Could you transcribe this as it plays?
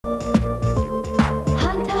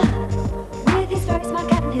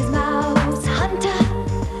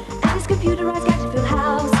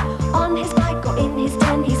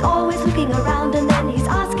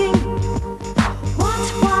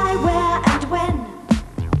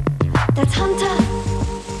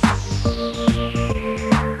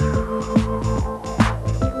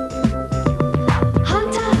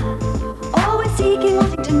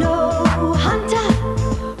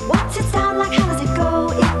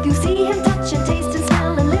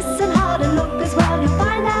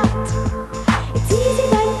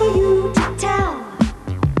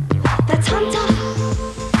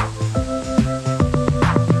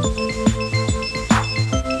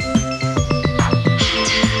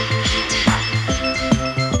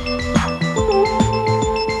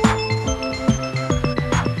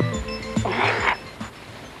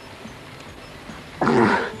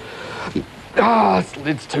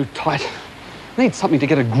lid's too tight. Need something to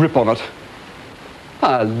get a grip on it.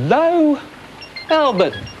 Hello?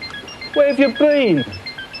 Albert, where have you been?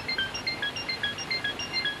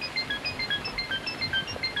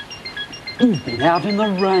 You've been out in the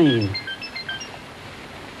rain.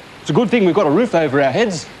 It's a good thing we've got a roof over our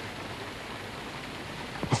heads.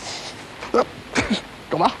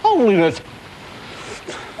 Got a hole in it.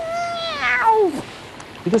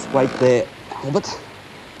 You just wait there, Albert.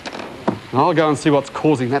 I'll go and see what's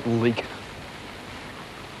causing that leak.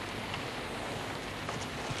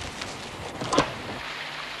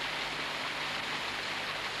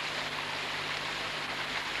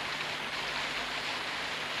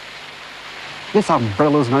 This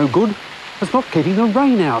umbrella's no good. It's not keeping the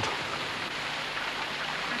rain out.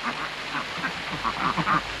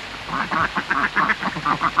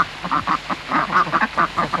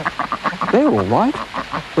 They're all right.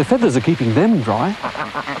 The feathers are keeping them dry.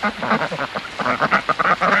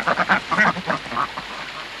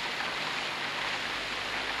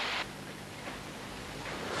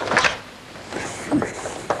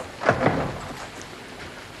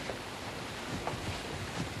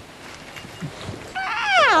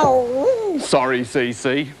 Sorry,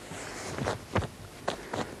 CC.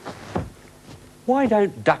 Why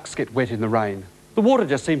don't ducks get wet in the rain? The water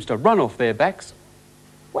just seems to run off their backs.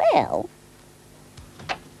 Well,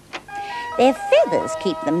 their feathers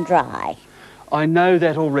keep them dry. I know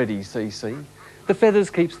that already, CC. The feathers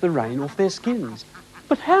keeps the rain off their skins.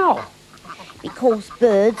 But how? Because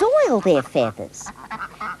birds oil their feathers.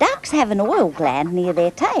 Ducks have an oil gland near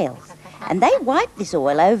their tails, and they wipe this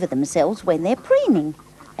oil over themselves when they're preening.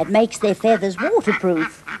 It makes their feathers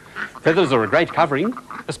waterproof. Feathers are a great covering,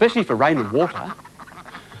 especially for rain and water.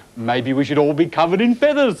 Maybe we should all be covered in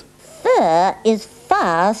feathers. Fur is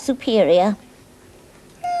far superior.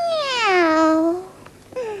 Meow.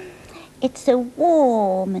 It's so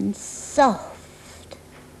warm and soft.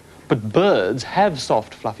 But birds have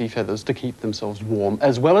soft, fluffy feathers to keep themselves warm,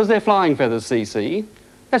 as well as their flying feathers, CC.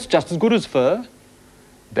 That's just as good as fur.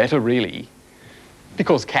 Better, really,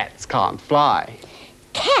 because cats can't fly.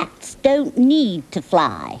 Cats don't need to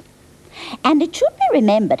fly. And it should be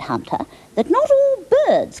remembered, Hunter, that not all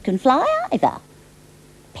birds can fly either.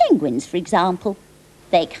 Penguins, for example,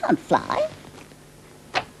 they can't fly.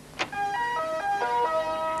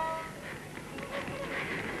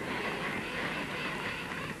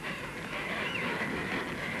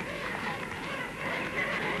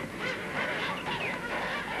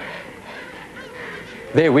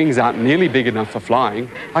 Their wings aren't nearly big enough for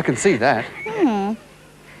flying. I can see that.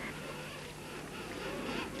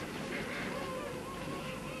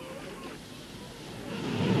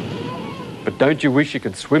 But don't you wish you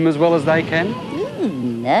could swim as well as they can?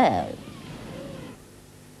 No.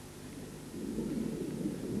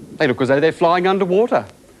 They look as though they're flying underwater.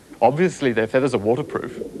 Obviously, their feathers are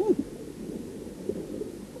waterproof.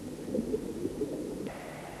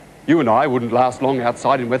 You and I wouldn't last long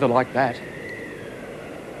outside in weather like that.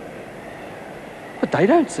 But they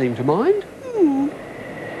don't seem to mind.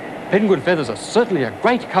 Penguin feathers are certainly a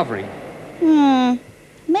great covering.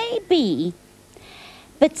 Maybe.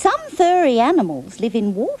 But some furry animals live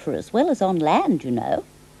in water as well as on land, you know.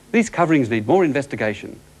 These coverings need more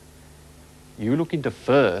investigation. You look into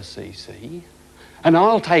fur, CC, and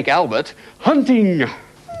I'll take Albert hunting.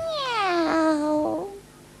 Meow.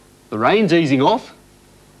 The rain's easing off.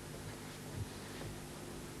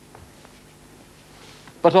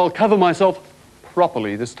 But I'll cover myself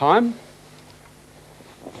properly this time.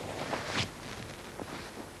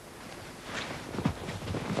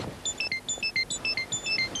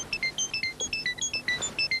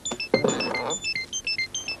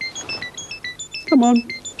 Come on.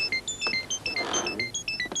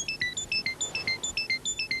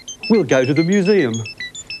 We'll go to the museum.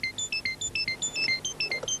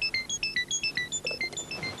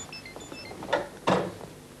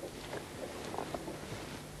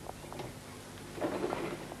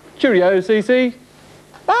 Cheerio, CC.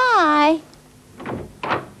 Bye.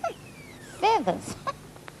 Feathers.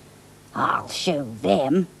 I'll show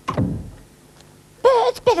them.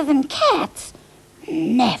 Birds better than cats?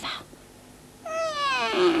 Never.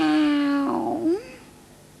 Meow.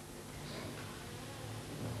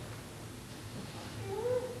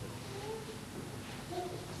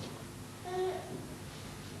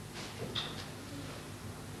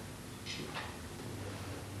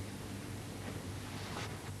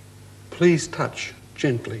 Please touch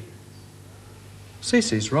gently.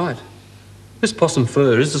 Cece's right. This possum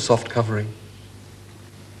fur is a soft covering.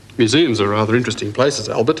 Museums are rather interesting places,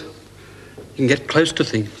 Albert. You can get close to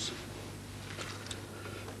things.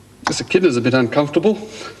 This echidna's a bit uncomfortable.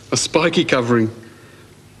 A spiky covering.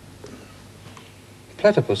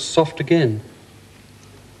 Platypus, soft again.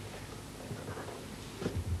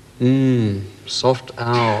 Soft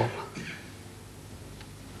owl.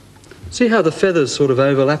 See how the feathers sort of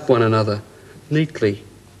overlap one another neatly.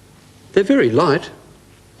 They're very light.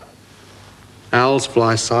 Owls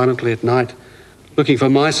fly silently at night, looking for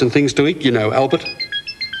mice and things to eat, you know, Albert.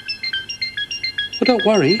 But don't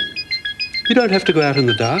worry. You don't have to go out in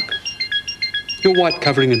the dark. Your white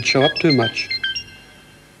covering would show up too much.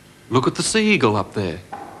 Look at the sea eagle up there.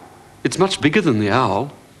 It's much bigger than the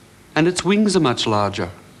owl, and its wings are much larger.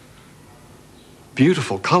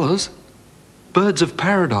 Beautiful colours. Birds of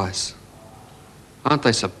paradise. Aren't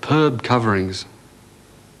they superb coverings?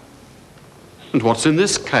 And what's in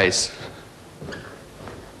this case?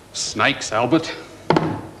 Snakes, Albert.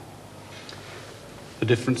 A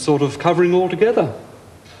different sort of covering altogether.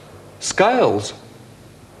 Scales.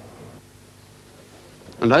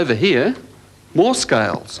 And over here, more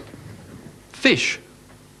scales. Fish.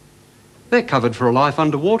 They're covered for a life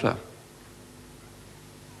underwater.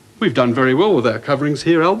 We've done very well with our coverings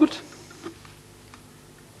here, Albert.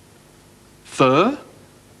 Fur,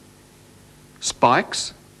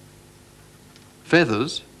 spikes,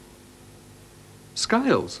 feathers,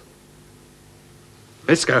 scales.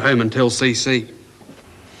 Let's go home and tell CC.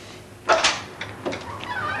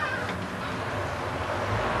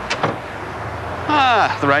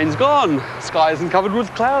 Ah, the rain's gone. The sky isn't covered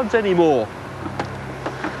with clouds anymore.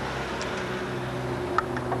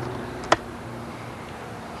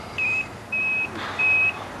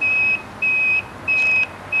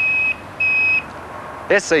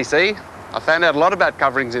 Yes, CC. I found out a lot about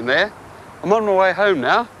coverings in there. I'm on my way home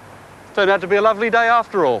now. Turned out to be a lovely day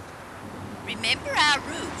after all. Remember our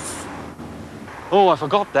roof? Oh, I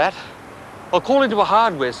forgot that. I'll call into a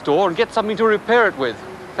hardware store and get something to repair it with.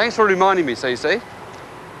 Thanks for reminding me, CC.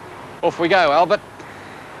 Off we go, Albert.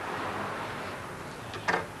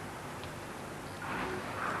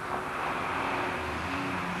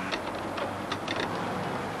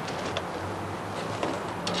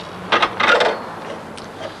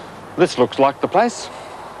 This looks like the place.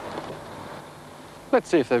 Let's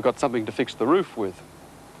see if they've got something to fix the roof with.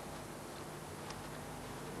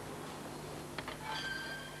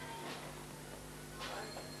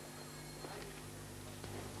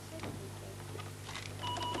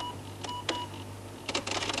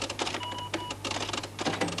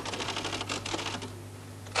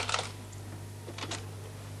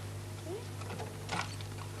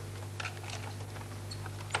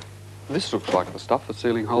 This looks like the stuff for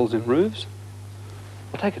sealing holes in roofs.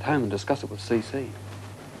 I'll take it home and discuss it with CC.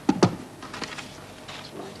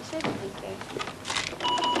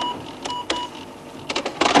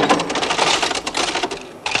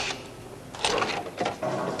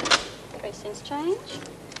 Questions change?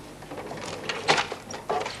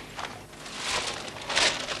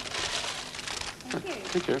 Thank you.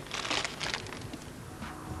 Thank you.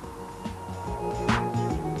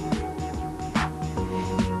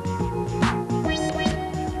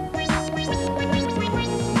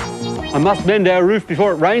 I must mend our roof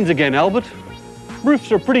before it rains again, Albert.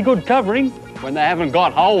 Roofs are a pretty good covering when they haven't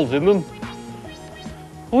got holes in them.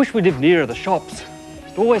 I wish we lived nearer the shops.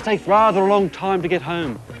 It always takes rather a long time to get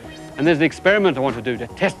home. And there's an experiment I want to do to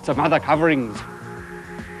test some other coverings.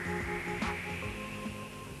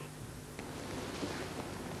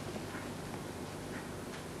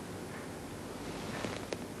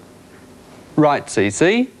 Right,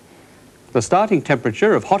 CC. The starting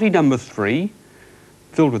temperature of hottie number 3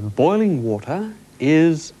 filled with boiling water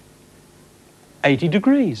is 80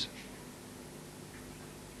 degrees.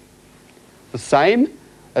 The same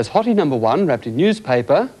as hottie number 1 wrapped in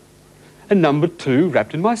newspaper and number 2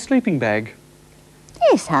 wrapped in my sleeping bag.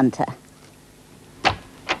 Yes, Hunter.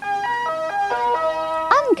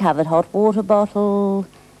 Uncovered hot water bottle.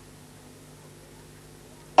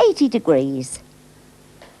 80 degrees.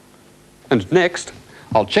 And next,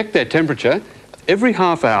 I'll check their temperature every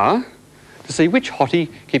half hour to see which hottie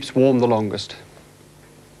keeps warm the longest.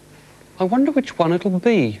 I wonder which one it'll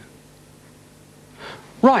be.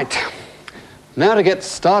 Right, now to get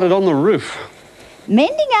started on the roof.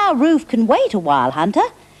 Mending our roof can wait a while, Hunter.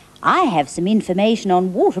 I have some information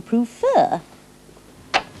on waterproof fur.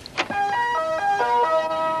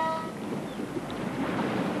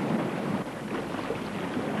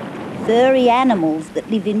 Furry animals that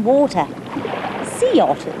live in water. Sea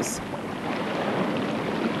otters.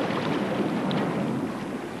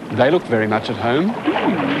 They look very much at home.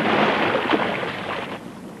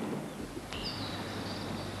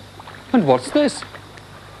 And what's this?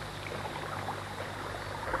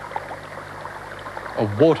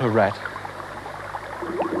 A water rat.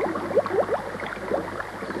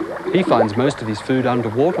 He finds most of his food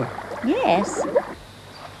underwater. Yes.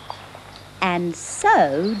 And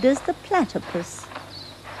so does the platypus.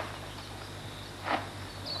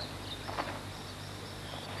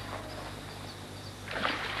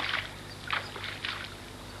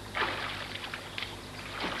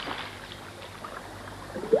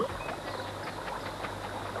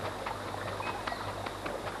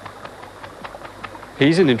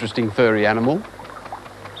 He's an interesting furry animal.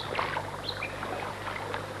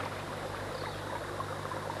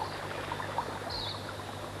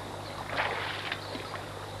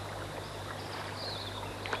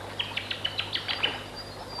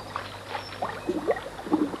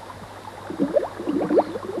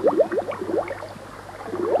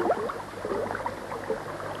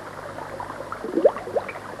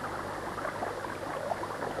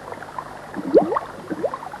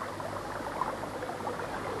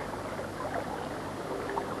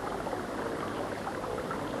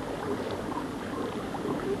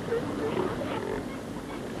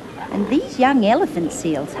 And these young elephant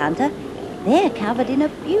seals, Hunter, they're covered in a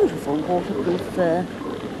beautiful waterproof fur.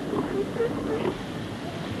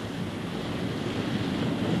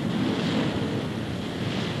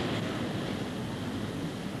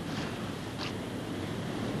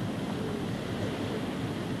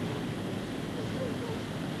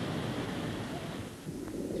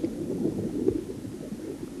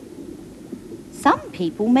 Some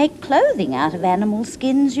people make clothing out of animal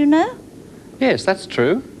skins, you know. Yes, that's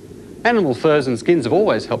true. Animal furs and skins have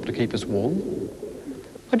always helped to keep us warm.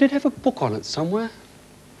 I did have a book on it somewhere.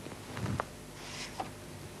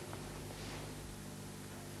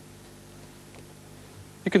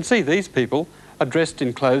 You can see these people are dressed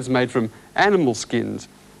in clothes made from animal skins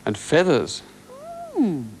and feathers.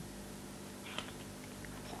 Hmm.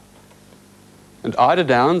 And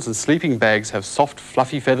eiderdowns and sleeping bags have soft,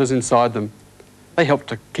 fluffy feathers inside them. They help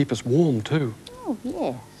to keep us warm too. Oh,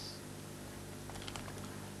 yes.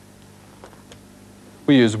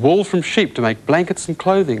 We use wool from sheep to make blankets and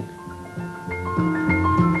clothing.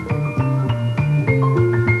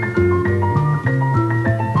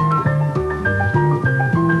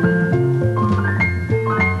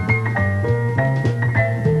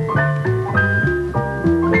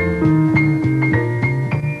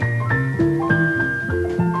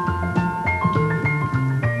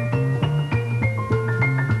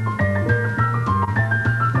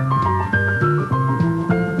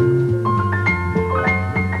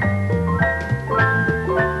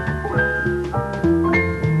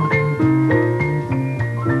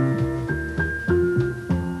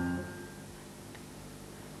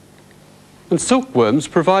 And silkworms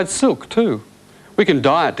provide silk too. We can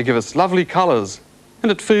dye it to give us lovely colours,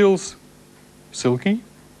 and it feels silky.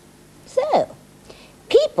 So,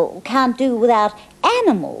 people can't do without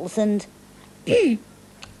animals and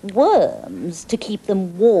worms to keep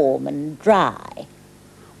them warm and dry.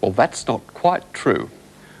 Well, that's not quite true.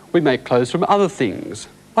 We make clothes from other things,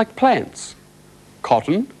 like plants,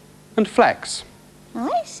 cotton and flax.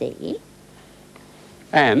 I see.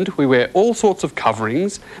 And we wear all sorts of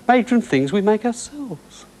coverings made from things we make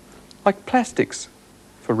ourselves, like plastics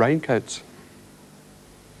for raincoats.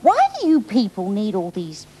 Why do you people need all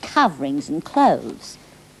these coverings and clothes?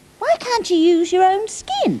 Why can't you use your own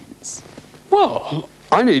skins? Well,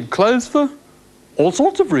 I need clothes for all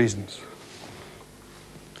sorts of reasons.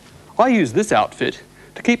 I use this outfit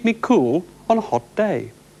to keep me cool on a hot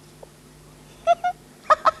day. Oh,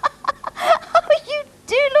 you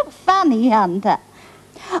do look funny, Hunter.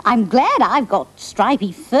 I'm glad I've got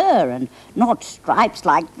stripy fur and not stripes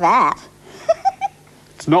like that.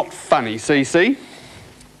 It's not funny, Cece.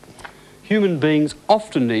 Human beings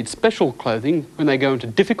often need special clothing when they go into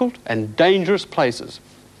difficult and dangerous places.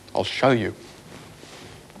 I'll show you.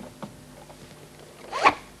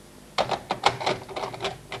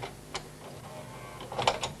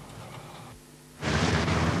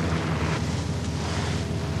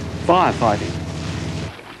 Firefighting.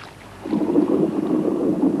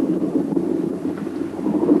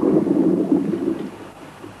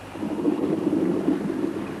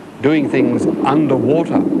 Doing things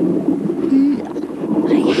underwater.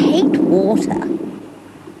 I hate water.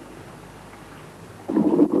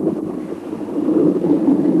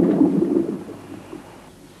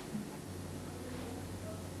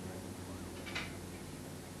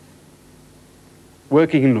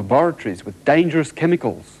 Working in laboratories with dangerous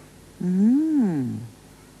chemicals.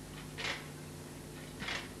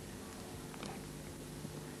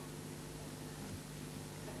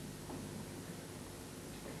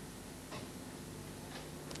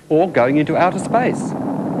 Or going into outer space.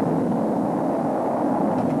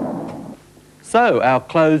 So our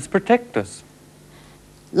clothes protect us.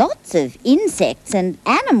 Lots of insects and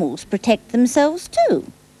animals protect themselves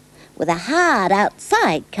too, with a hard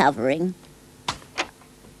outside covering,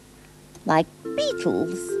 like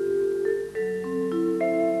beetles.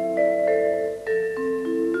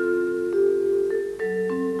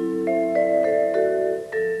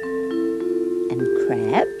 And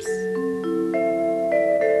crabs.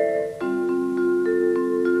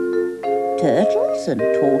 Turtles and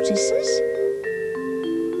tortoises.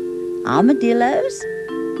 Armadillos.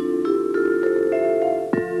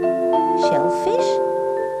 Shellfish.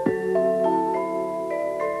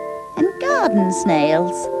 And garden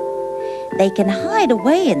snails. They can hide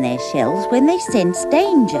away in their shells when they sense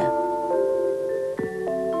danger.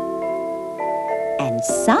 And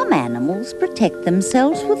some animals protect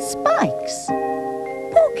themselves with spikes.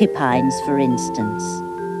 Porcupines, for instance.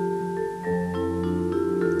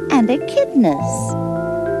 And echidnas.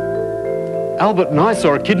 Albert and I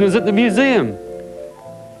saw echidnas at the museum.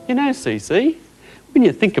 You know, Cece, when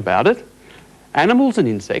you think about it, animals and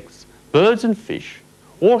insects, birds and fish,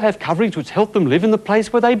 all have coverings which help them live in the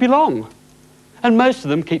place where they belong. And most of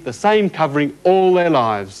them keep the same covering all their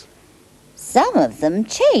lives. Some of them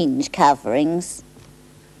change coverings.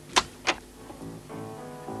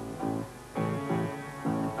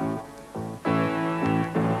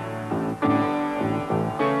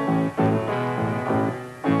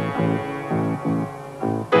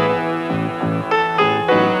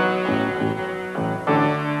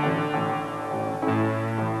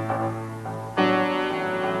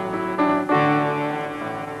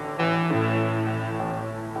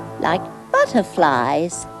 Like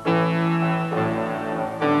butterflies.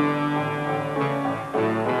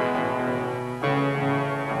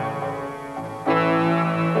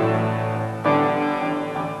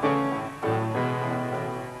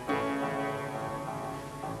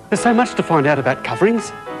 There's so much to find out about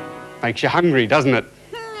coverings. Makes you hungry, doesn't it?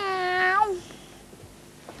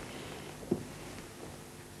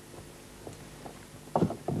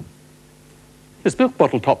 There's milk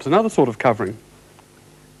bottle tops, another sort of covering.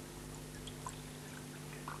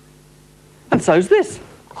 And so's this.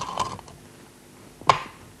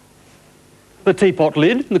 The teapot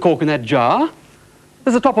lid and the cork in that jar.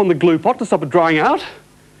 There's a top on the glue pot to stop it drying out.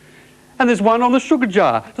 And there's one on the sugar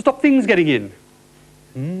jar to stop things getting in.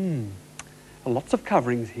 Lots of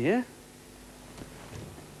coverings here.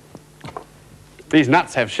 These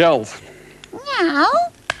nuts have shells. Meow.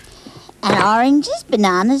 And oranges,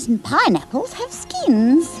 bananas and pineapples have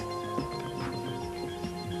skins.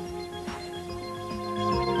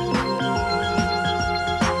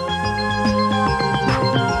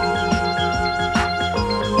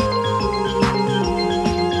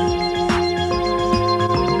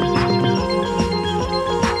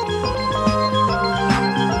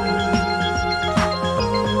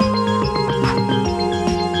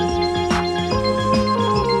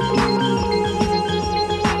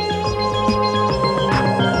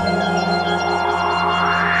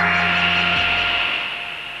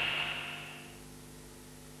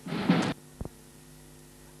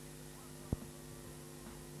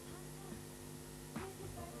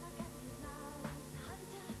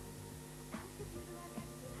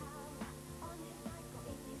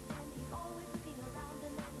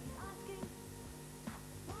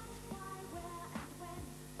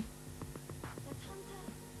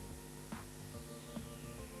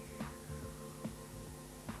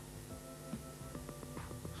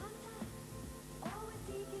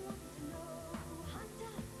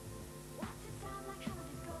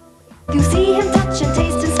 You see him touch and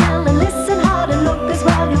taste and smell and listen hard and look as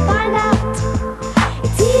well, you'll find out.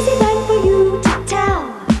 It's easy then for you to tell.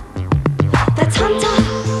 That's Hunter.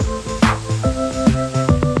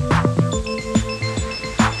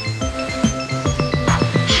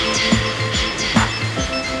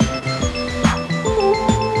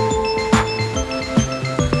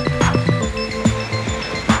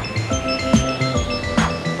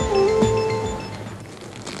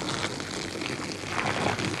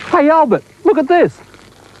 Hey, Albert, look at this.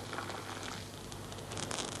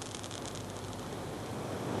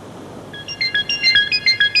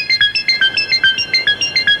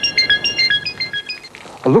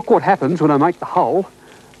 Look what happens when I make the hole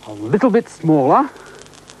a little bit smaller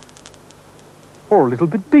or a little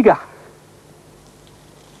bit bigger.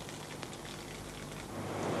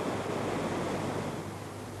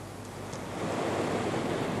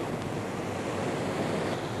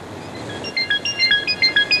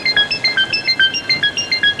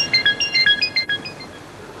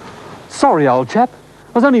 Sorry, old chap.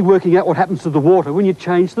 I was only working out what happens to the water when you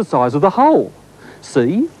change the size of the hole.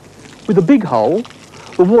 See? With a big hole,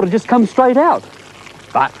 the water just comes straight out.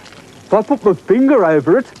 But If I put my finger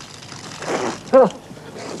over it...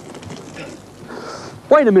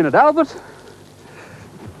 Wait a minute, Albert.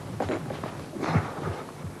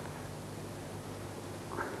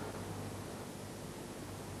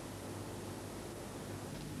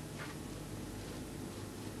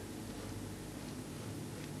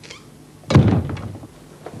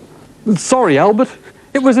 Sorry, Albert.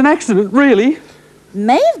 It was an accident, really.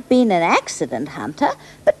 May have been an accident, Hunter,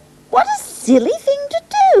 but what a silly thing to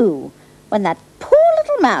do. When that poor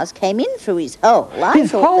little mouse came in through his hole,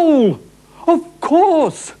 His hole! Of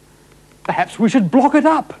course! Perhaps we should block it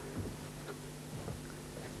up.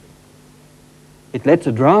 It lets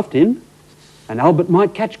a draft in, and Albert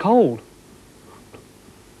might catch cold.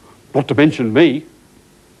 Not to mention me.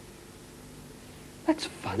 That's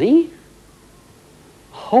funny.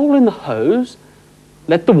 A hole in the hose,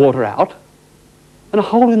 let the water out, and a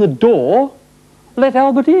hole in the door, let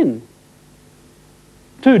Albert in.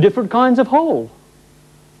 Two different kinds of hole.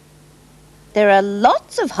 There are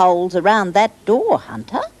lots of holes around that door,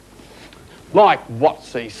 Hunter. Like what,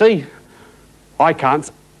 Cece? I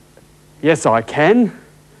can't... Yes, I can.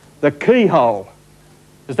 The keyhole.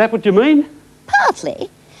 Is that what you mean?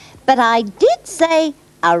 Partly. But I did say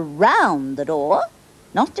around the door,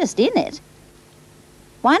 not just in it.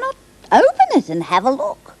 Why not open it and have a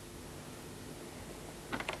look?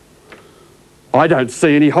 I don't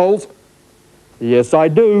see any holes. Yes, I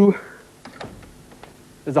do.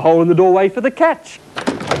 There's a hole in the doorway for the catch.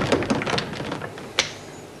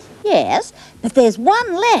 Yes, but there's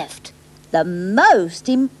one left. The most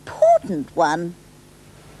important one.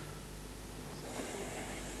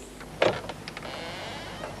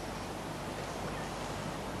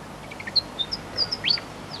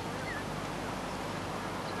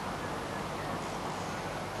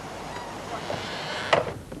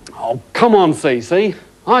 Oh, come on, Cece.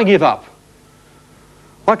 I give up.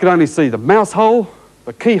 I could only see the mouse hole,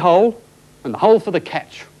 the keyhole, and the hole for the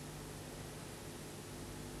catch.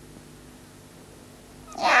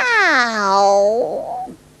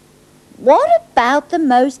 Ow! What about the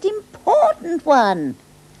most important one?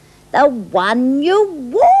 The one you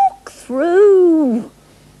walk through.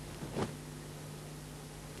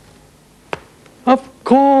 Of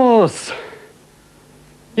course.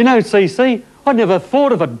 You know, Cece, I never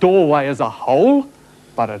thought of a doorway as a hole,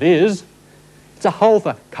 but it is. It's a hole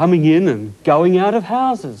for coming in and going out of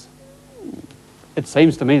houses. It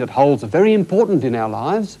seems to me that holes are very important in our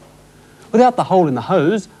lives. Without the hole in the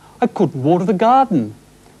hose, I couldn't water the garden.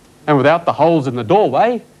 And without the holes in the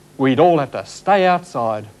doorway, we'd all have to stay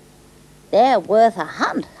outside. They're worth a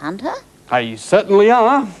hunt, Hunter. They certainly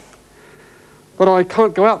are. But I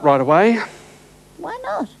can't go out right away. Why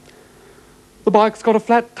not? The bike's got a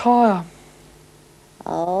flat tyre.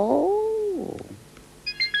 Oh.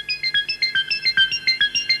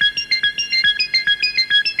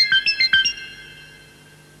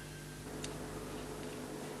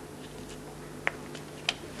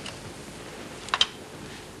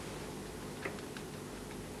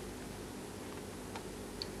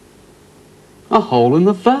 A hole in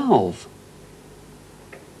the valve.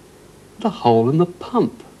 And a hole in the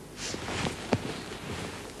pump.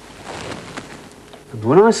 And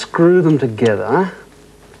when I screw them together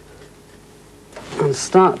and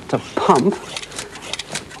start to pump,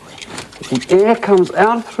 the air comes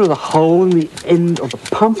out through the hole in the end of the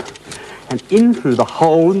pump and in through the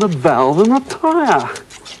hole in the valve in the tyre.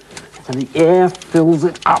 And the air fills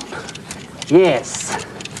it up. Yes.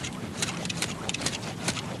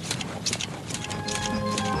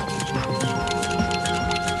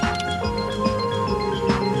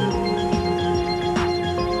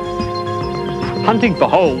 Hunting for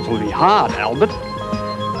holes will be hard, Albert.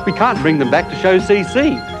 We can't bring them back to show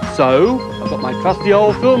CC, so I've got my trusty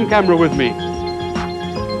old film camera with me.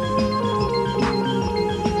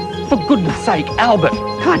 For goodness sake, Albert,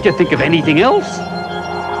 can't you think of anything else?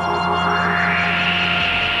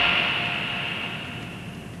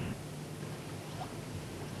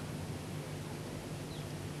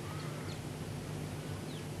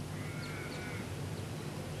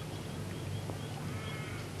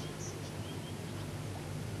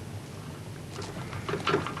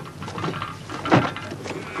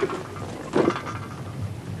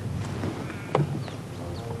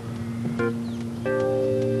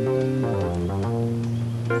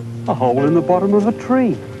 A hole in the bottom of a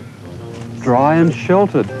tree. Dry and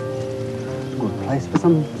sheltered. A good place for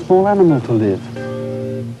some small animal to live.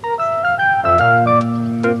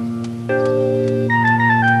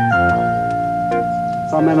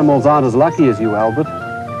 Some animals aren't as lucky as you, Albert.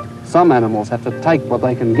 Some animals have to take what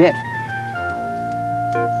they can get.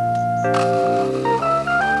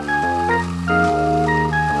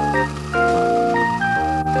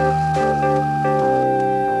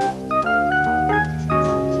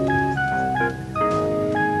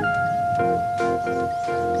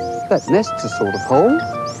 That nest's a sort of hole.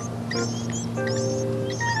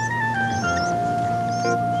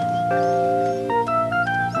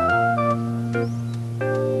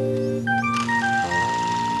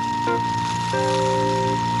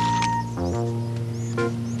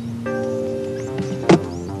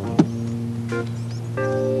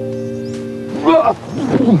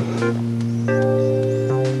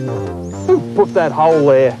 Who put that hole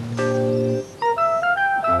there?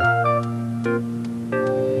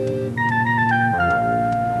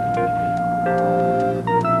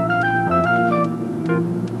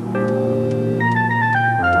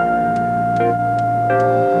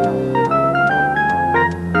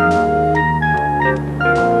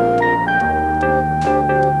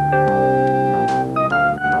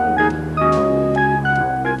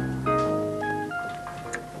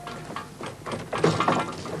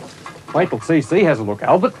 Wait till CC has a look,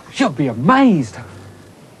 Albert. She'll be amazed.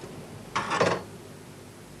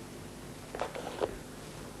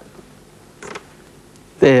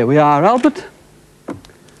 There we are, Albert.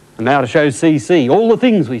 And now to show CC all the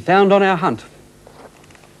things we found on our hunt.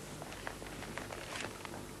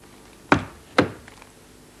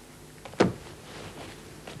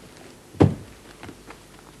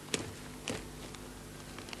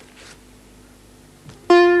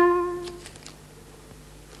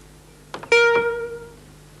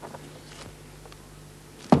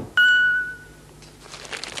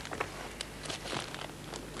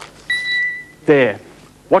 There.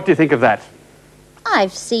 What do you think of that?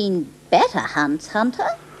 I've seen better hunts, Hunter.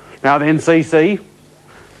 Now then, CC.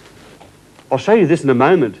 I'll show you this in a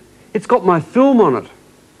moment. It's got my film on it.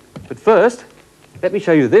 But first, let me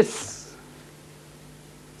show you this.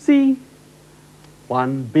 See?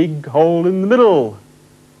 One big hole in the middle.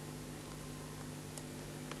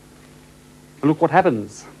 And look what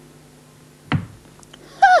happens.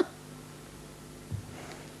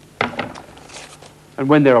 And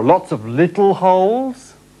when there are lots of little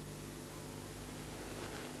holes...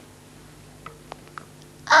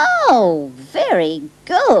 Oh, very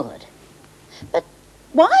good. But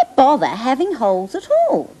why bother having holes at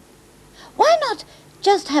all? Why not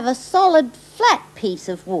just have a solid, flat piece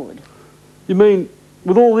of wood? You mean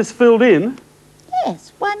with all this filled in?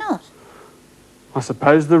 Yes, why not? I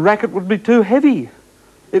suppose the racket would be too heavy.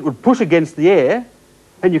 It would push against the air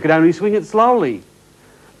and you could only swing it slowly.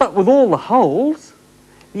 But with all the holes,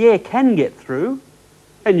 the air can get through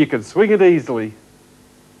and you can swing it easily.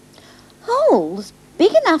 Holes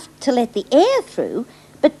big enough to let the air through,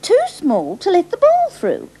 but too small to let the ball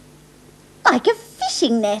through. Like a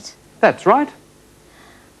fishing net. That's right.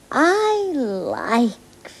 I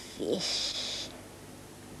like fish.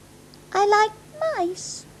 I like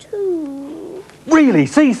mice too. Really,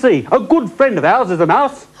 CC, a good friend of ours is a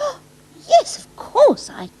mouse. Yes, of course,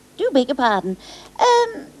 I do beg your pardon.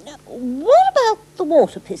 What about the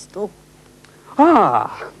water pistol?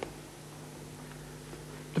 Ah.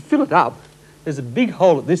 To fill it up, there's a big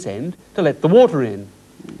hole at this end to let the water in.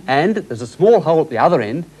 And there's a small hole at the other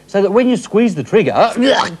end so that when you squeeze the trigger...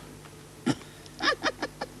 Ow.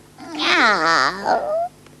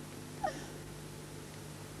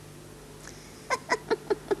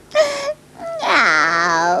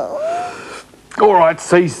 Ow. All right,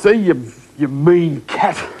 CC, you mean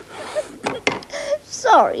cat.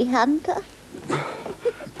 Sorry, Hunter.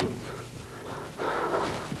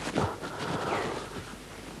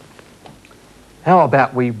 How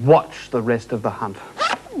about we watch the rest of the hunt?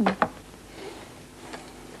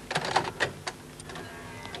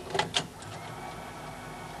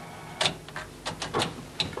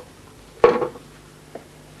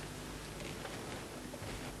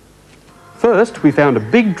 First, we found a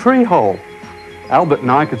big tree hole. Albert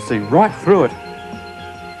and I could see right through it.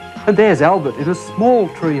 And there's Albert in a small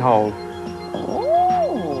tree hole.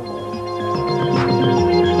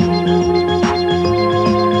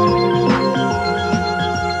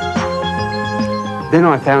 Then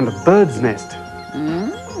I found a bird's nest.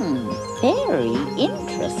 Very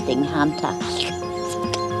interesting, Hunter.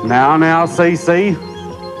 Now, CC.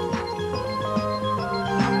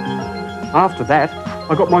 After that,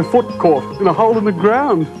 I got my foot caught in a hole in the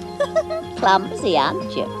ground. Clumsy,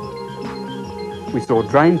 aren't you? We saw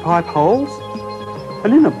drain pipe holes,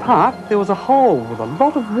 and in a park there was a hole with a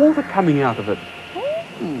lot of water coming out of it.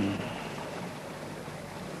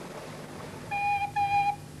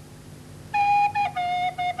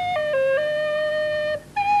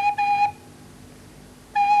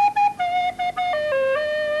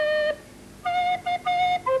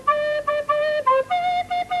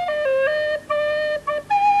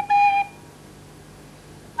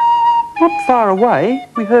 Not far away,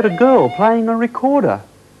 we heard a girl playing a recorder.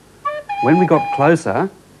 When we got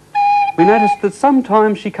closer, we noticed that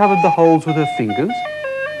sometimes she covered the holes with her fingers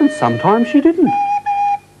and sometimes she didn't.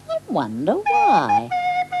 I wonder why.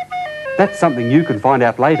 That's something you can find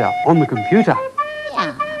out later on the computer.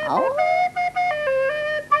 Meow.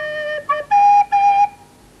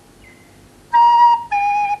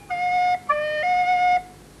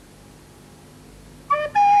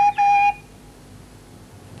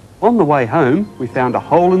 On the way home, we found a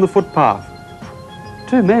hole in the footpath.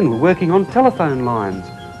 2 men were working on telephone lines.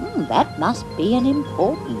 That must be an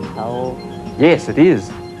important hole. Yes, it is.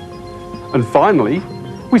 And finally,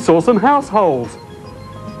 we saw some house holes.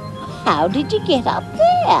 How did you get up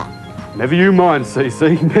there? Never you mind,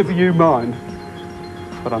 Cece, never you mind.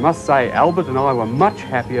 But I must say, Albert and I were much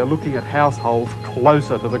happier looking at house holes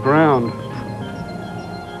closer to the ground.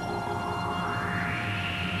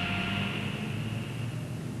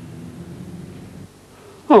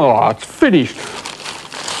 Oh, it's finished.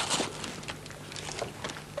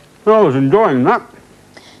 I was enjoying that.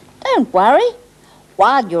 Don't worry.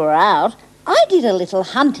 While you were out, I did a little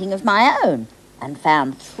hunting of my own and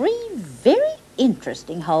found 3 very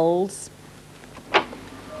interesting holes.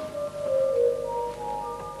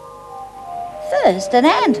 First, an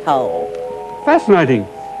ant hole. Fascinating.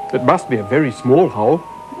 It must be a very small hole.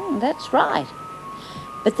 That's right.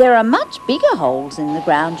 But there are much bigger holes in the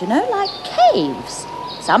ground, you know, like caves.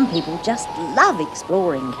 Some people just love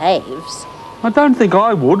exploring caves. I don't think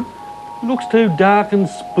I would. It looks too dark and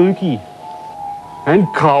spooky. And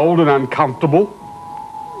cold and uncomfortable.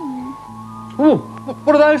 Oh,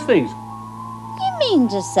 what are those things? You mean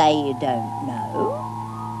to say you don't know?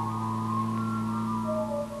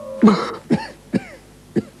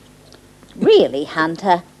 Really,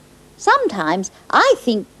 Hunter, sometimes I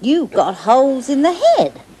think you've got holes in the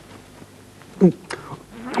head.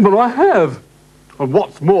 But I have. And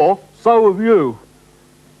what's more, so have you.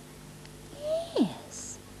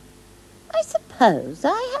 Yes, I suppose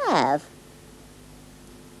I have.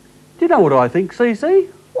 Do you know what I think, Cece?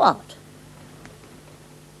 What?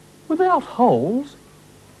 Without holes,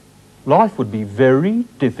 life would be very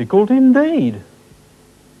difficult indeed.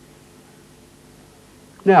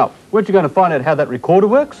 Now, weren't you going to find out how that recorder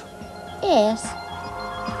works? Yes.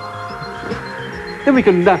 Then we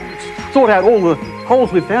can sort out all the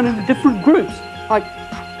holes we've found into different groups. Like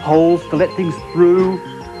holes to let things through,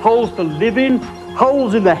 holes to live in,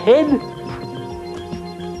 holes in the head.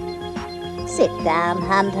 Sit down,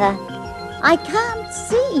 Hunter. I can't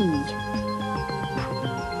see.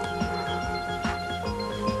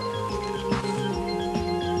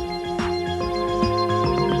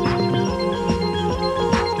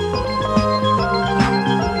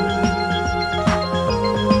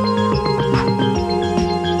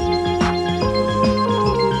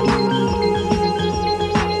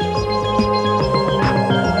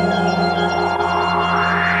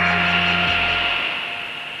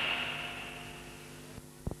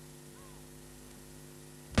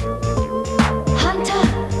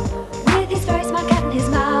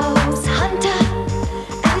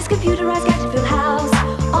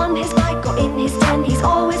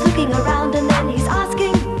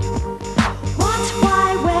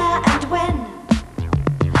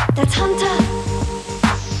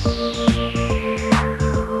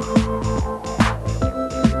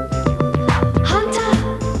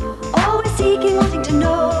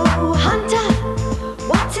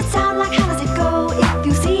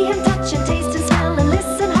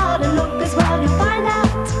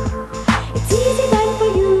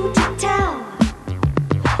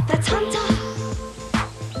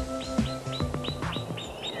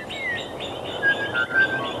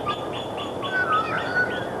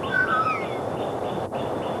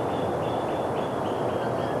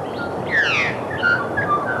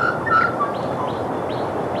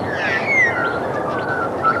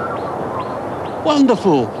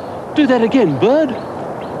 Wonderful. Do that again, Bird.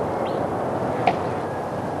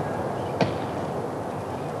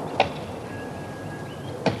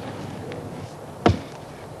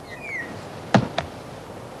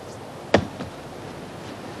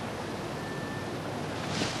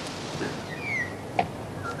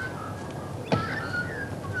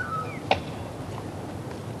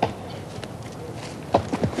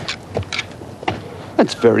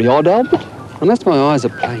 That's very odd, Albert. Unless my eyes are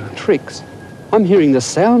playing tricks, I'm hearing the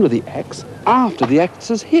sound of the axe after the axe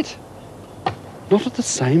is hit. Not at the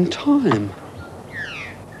same time.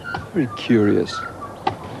 Very curious.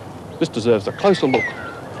 This deserves a closer look.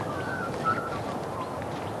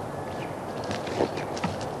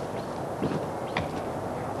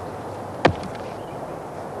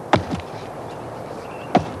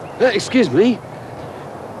 Excuse me.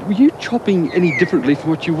 Were you chopping any differently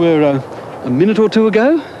from what you were a minute or two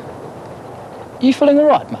ago? You feeling all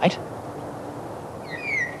right, mate?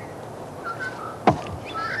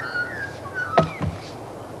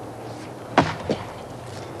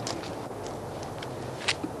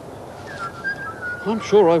 I'm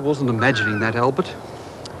sure I wasn't imagining that, Albert.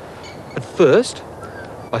 At first,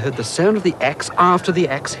 I heard the sound of the axe after the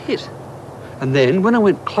axe hit. And then, when I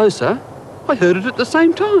went closer, I heard it at the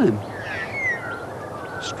same time.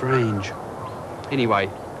 Strange. Anyway,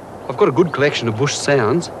 I've got a good collection of bush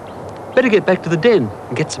sounds. Better get back to the den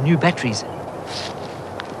and get some new batteries.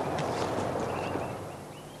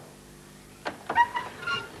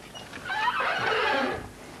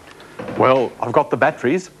 Well, I've got the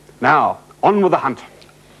batteries. Now, on with the hunt.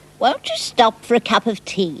 Won't you stop for a cup of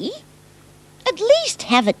tea? At least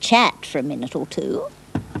have a chat for a minute or two.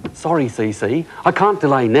 Sorry, Cece. I can't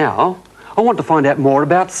delay now. I want to find out more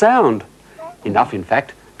about sound. Enough, in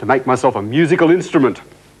fact, to make myself a musical instrument.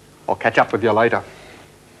 I'll catch up with you later.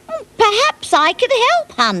 Perhaps I could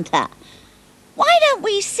help, Hunter. Why don't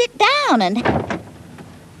we sit down and...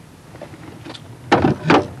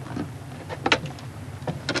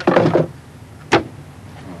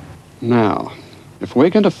 Now, if we're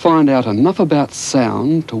going to find out enough about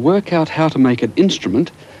sound to work out how to make an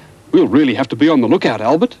instrument, we'll really have to be on the lookout,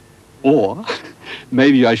 Albert. Or,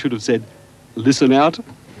 maybe I should have said, listen out.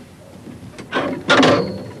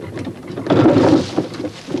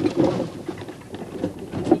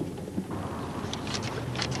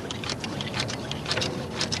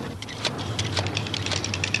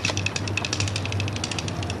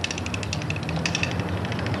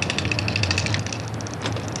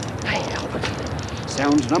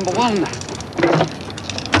 Sound number one.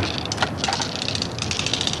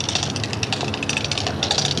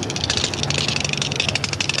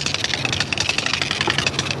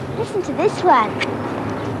 Listen to this one.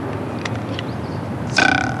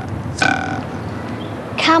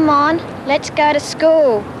 Come on, let's go to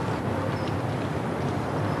school.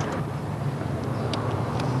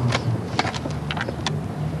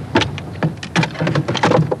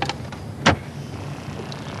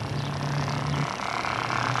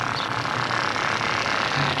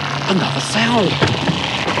 Another sound.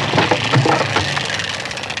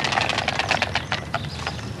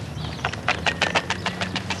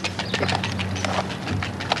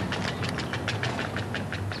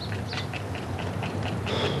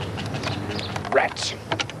 Rats.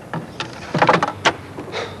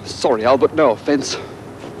 Sorry, Albert, no offence.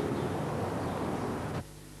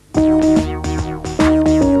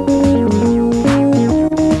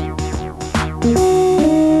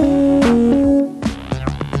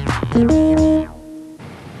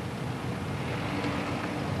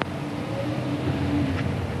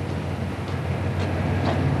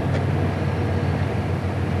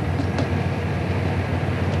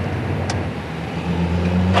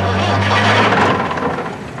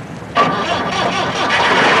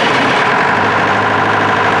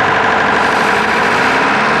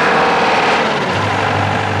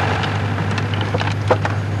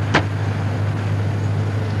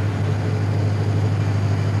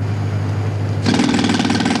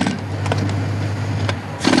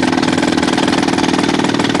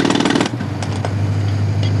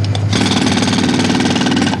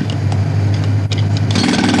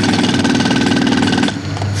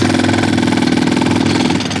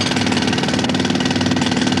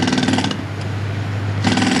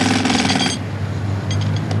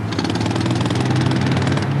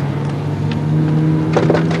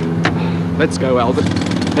 Let's go, Albert.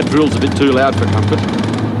 That drill's a bit too loud for comfort.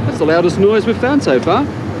 That's the loudest noise we've found so far.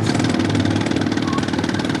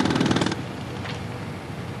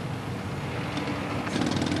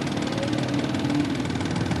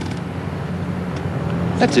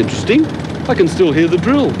 That's interesting. I can still hear the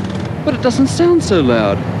drill, but it doesn't sound so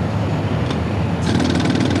loud.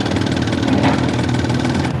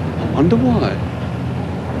 I wonder why.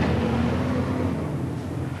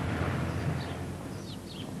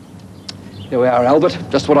 Here we are, Albert.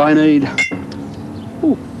 Just what I need.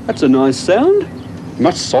 Oh, that's a nice sound.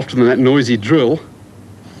 Much softer than that noisy drill.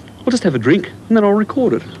 I'll just have a drink and then I'll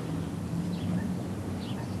record it.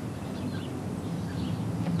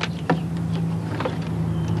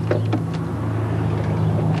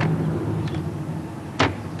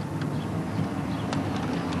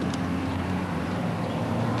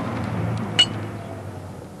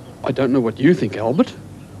 I don't know what you think, Albert,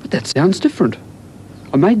 but that sounds different.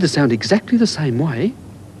 I made the sound exactly the same way,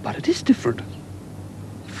 but it is different.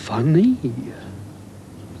 Funny.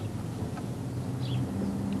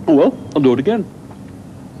 Oh well, I'll do it again.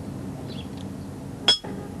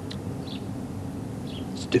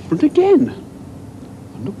 It's different again.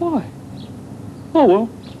 Wonder why. Oh well.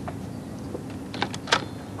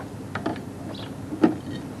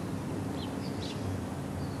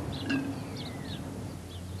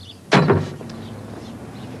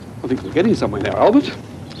 think we're getting somewhere now, Albert.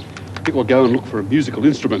 I think we'll go and look for a musical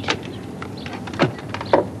instrument.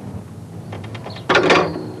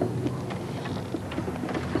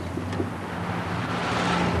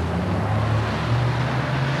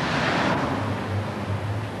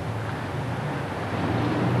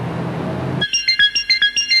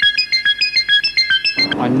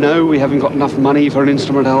 I know we haven't got enough money for an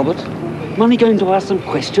instrument, Albert. Money going to ask some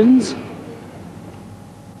questions?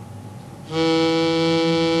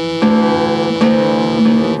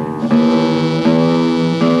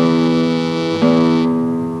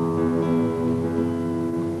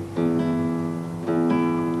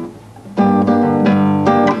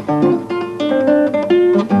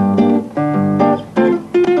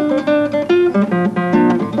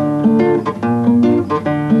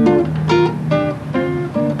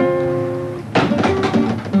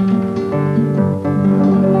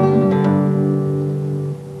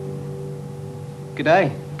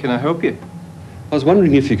 G'day, can I help you? I was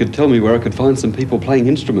wondering if you could tell me where I could find some people playing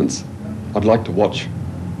instruments. I'd like to watch.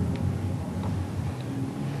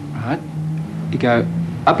 Right, you go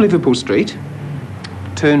up Liverpool Street,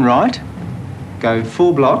 turn right, go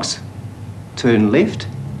 4 blocks, turn left,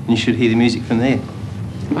 and you should hear the music from there.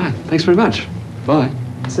 Right, thanks very much. Bye.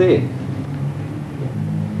 See you.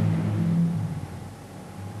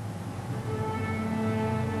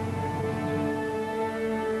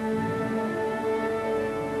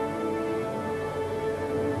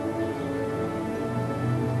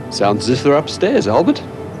 Sounds as if they're upstairs, Albert.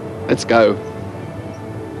 Let's go.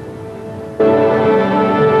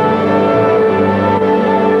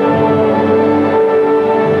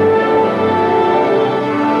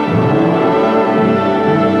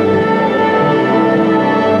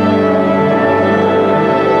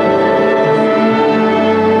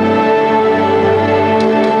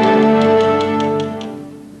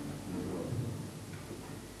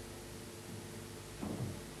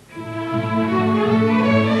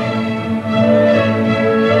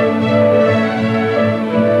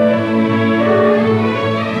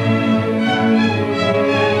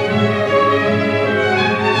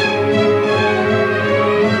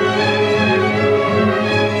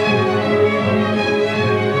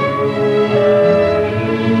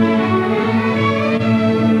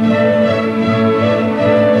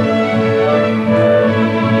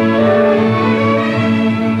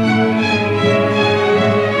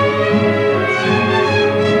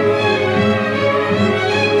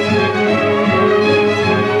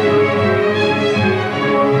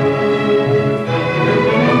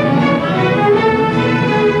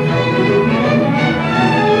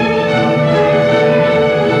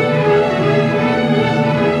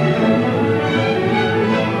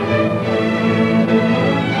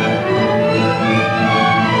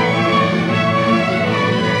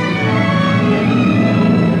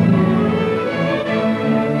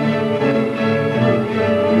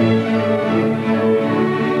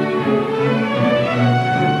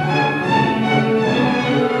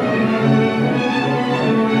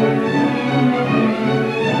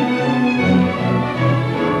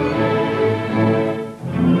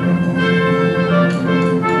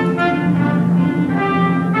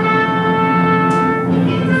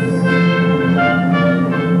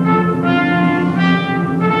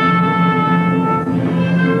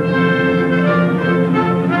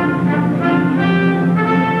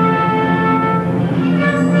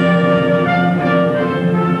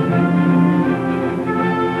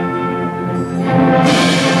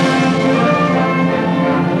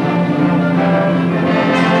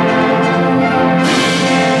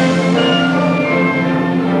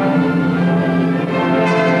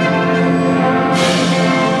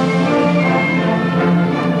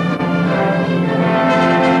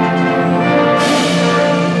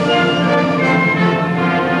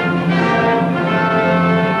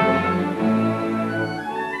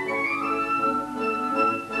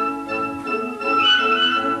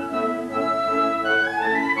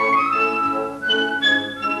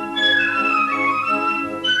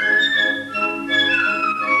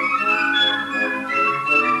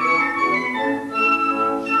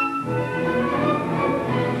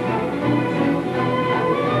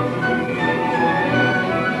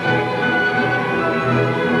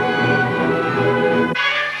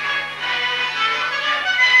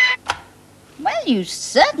 You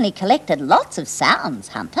certainly collected lots of sounds,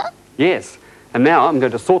 Hunter. Yes, and now I'm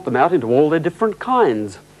going to sort them out into all their different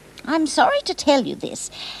kinds. I'm sorry to tell you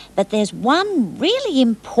this, but there's one really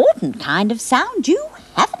important kind of sound you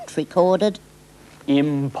haven't recorded.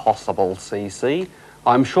 Impossible, CC.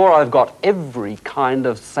 I'm sure I've got every kind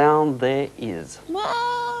of sound there is.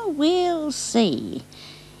 Well, we'll see.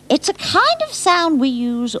 It's a kind of sound we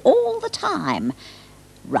use all the time.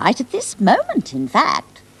 Right at this moment, in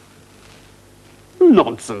fact.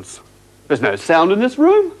 Nonsense. There's no sound in this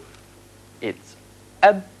room. It's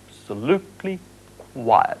absolutely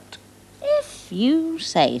quiet. If you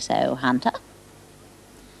say so, Hunter.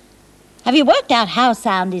 Have you worked out how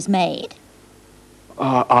sound is made?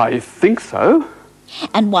 I think so.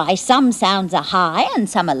 And why some sounds are high and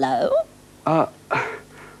some are low?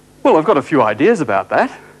 Well, I've got a few ideas about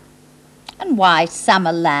that. And why some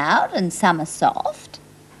are loud and some are soft?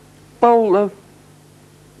 Well,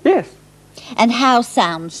 yes. And how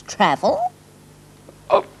sounds travel?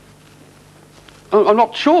 I'm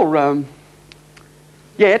not sure,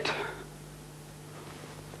 yet.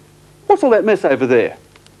 What's all that mess over there?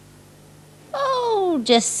 Oh,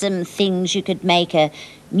 just some things you could make a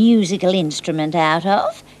musical instrument out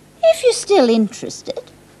of, if you're still interested.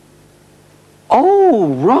 Oh,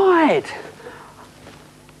 right.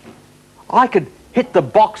 I could hit the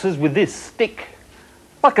boxes with this stick,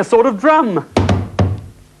 like a sort of drum.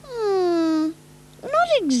 Not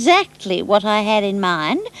exactly what I had in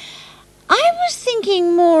mind. I was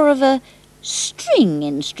thinking more of a string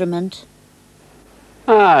instrument.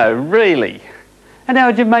 Oh, really? And how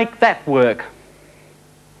would you make that work?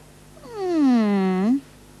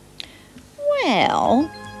 Well,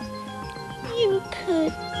 you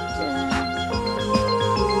could...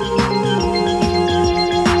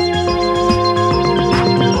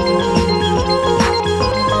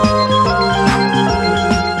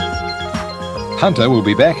 Hunter will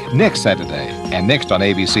be back next Saturday. And next on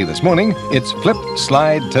ABC This Morning, it's Flip,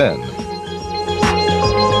 Slide, Turn.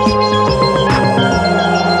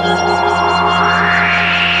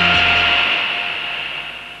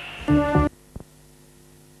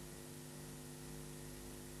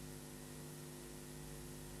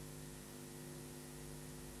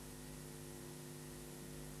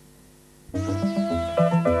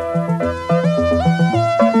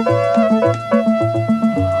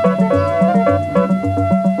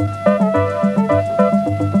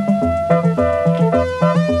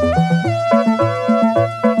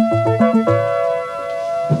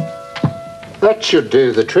 That should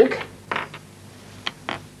do the trick.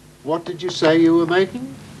 What did you say you were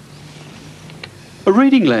making? A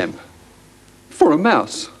reading lamp. For a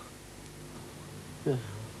mouse.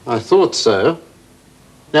 I thought so.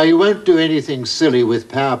 Now, you won't do anything silly with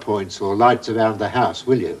PowerPoints or lights around the house,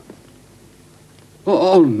 will you?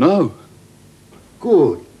 Oh, no.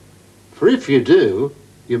 Good. For if you do,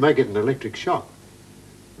 you may get an electric shock.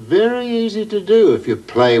 Very easy to do if you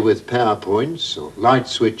play with PowerPoints or light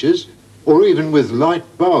switches, or even with light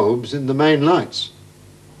bulbs in the main lights.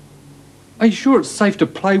 Are you sure it's safe to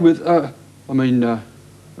play with,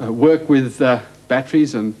 work with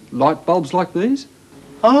batteries and light bulbs like these?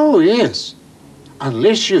 Oh, yes.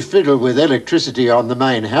 Unless you fiddle with electricity on the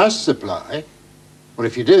main house supply. Well,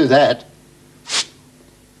 if you do that...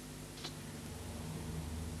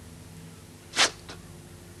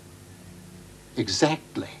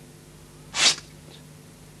 Exactly.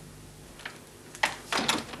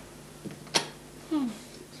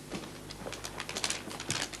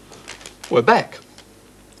 We're back.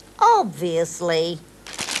 Obviously.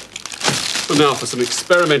 So now for some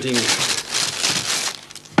experimenting.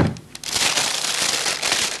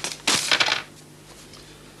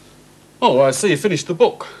 Oh, I see you finished the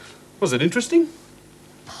book. Was it interesting?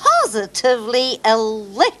 Positively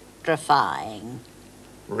electrifying.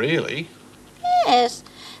 Really? Yes.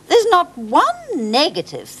 There's not one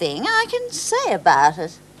negative thing I can say about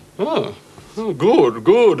it. Oh, good,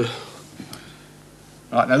 good.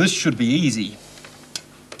 Right, now this should be easy.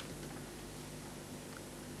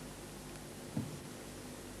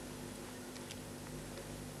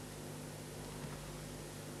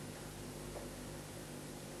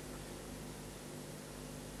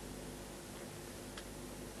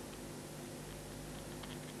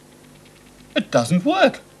 It doesn't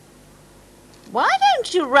work. Why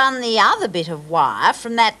don't you run the other bit of wire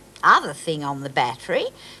from that other thing on the battery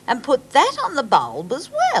and put that on the bulb as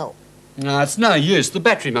well? No, it's no use. The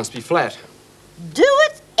battery must be flat. Do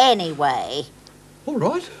it anyway. All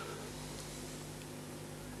right.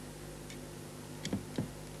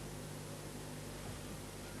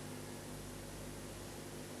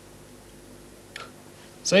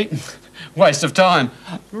 See? Waste of time.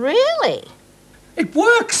 Really? It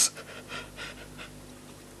works!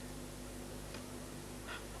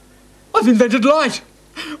 I've invented light.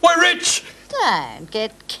 We're rich. Don't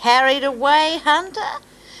get carried away, Hunter.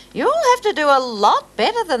 You'll have to do a lot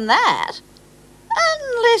better than that.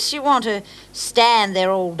 Unless you want to stand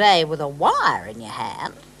there all day with a wire in your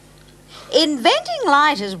hand. Inventing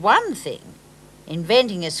light is one thing,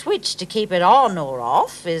 Inventing a switch to keep it on or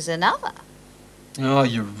off is another. Oh,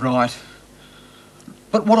 you're right.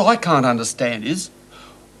 But what I can't understand is,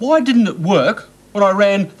 why didn't it work when I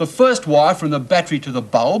ran the first wire from the battery to the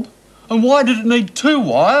bulb? And why did it need 2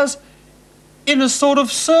 wires in a sort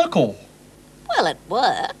of circle? Well, it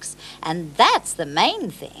works, and that's the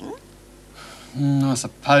main thing. I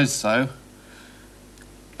suppose so.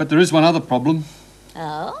 But there is one other problem.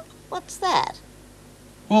 Oh? What's that?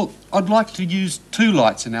 Well, I'd like to use 2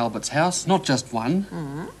 lights in Albert's house, not just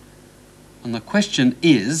one. And the question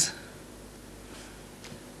is,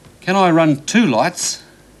 can I run 2 lights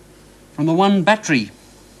from the one battery?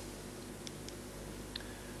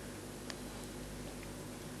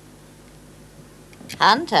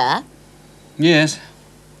 Hunter, Yes.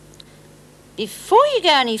 before you go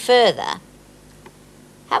any further,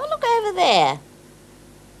 have a look over there.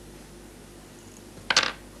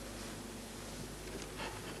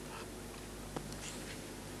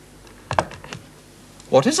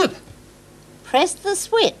 What is it? Press the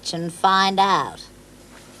switch and find out.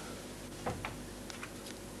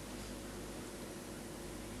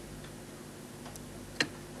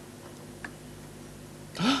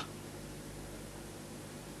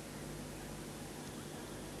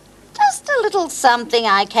 Just a little something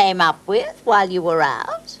I came up with while you were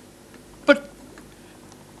out. But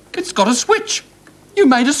it's got a switch. You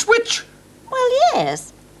made a switch. Well,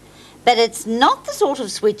 yes, but it's not the sort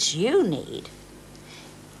of switch you need.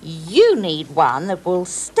 You need one that will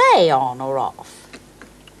stay on or off.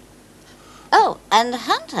 Oh, and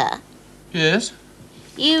Hunter, Yes.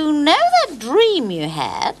 you know that dream you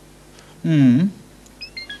had?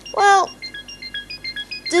 Well,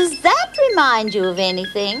 does that remind you of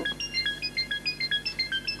anything?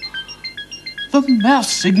 The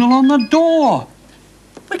mouse signal on the door.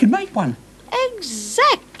 We can make one.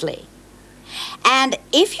 Exactly. And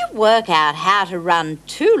if you work out how to run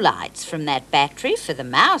 2 lights from that battery for the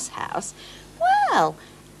mouse house, well,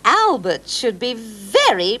 Albert should be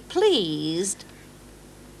very pleased.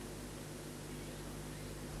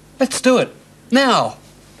 Let's do it. Now.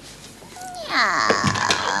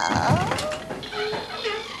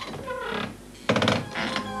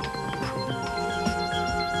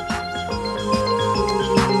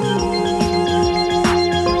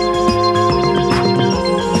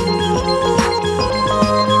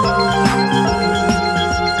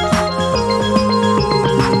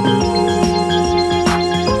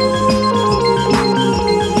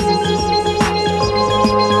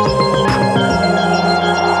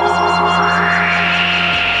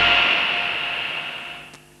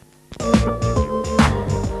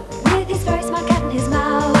 With his very smart cat and his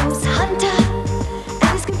mouse, Hunter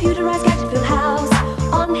and his computerized gadget-filled house.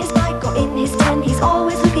 On his bike or in his den, he's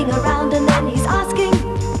always looking around and then he's asking,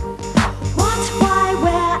 what, why,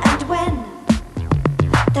 where, and when?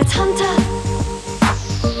 That's Hunter.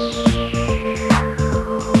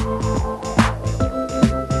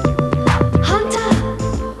 Hunter,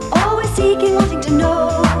 always seeking, wanting to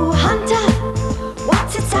know. Hunter,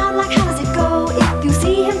 what's it sound like? How does it go? If you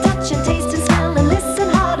see him touch and taste and smell and listen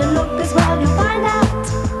hard and look as well, you'll find out.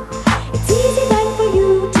 It's easy then for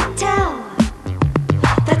you to tell.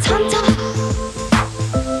 That's Hunter.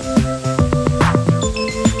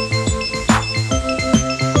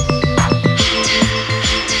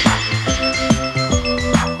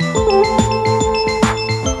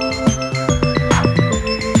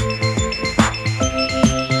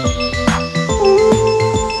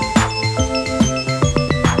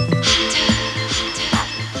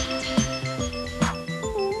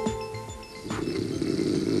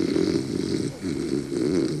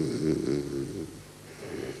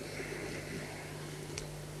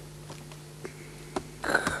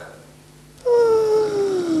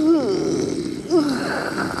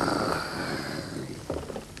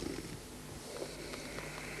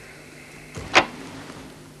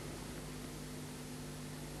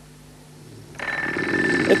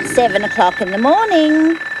 It's 7 o'clock in the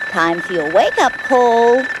morning. Time for your wake-up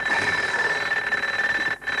call.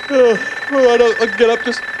 All right, I'll get up.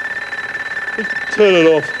 Just turn it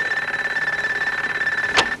off.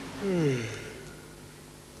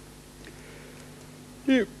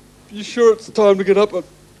 You sure it's time to get up? I'd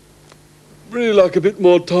really like a bit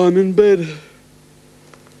more time in bed.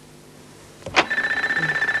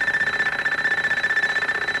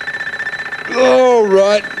 All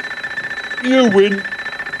right, you win.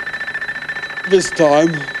 This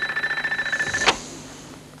time.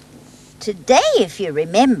 Today, if you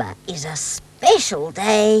remember, is a special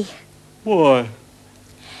day. Why?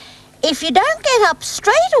 If you don't get up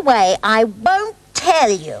straight away, I won't tell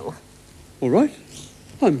you. All right,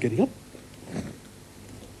 I'm getting up.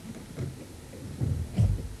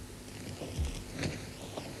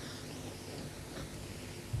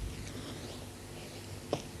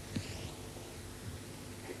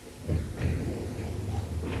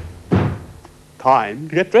 time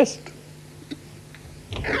to get dressed.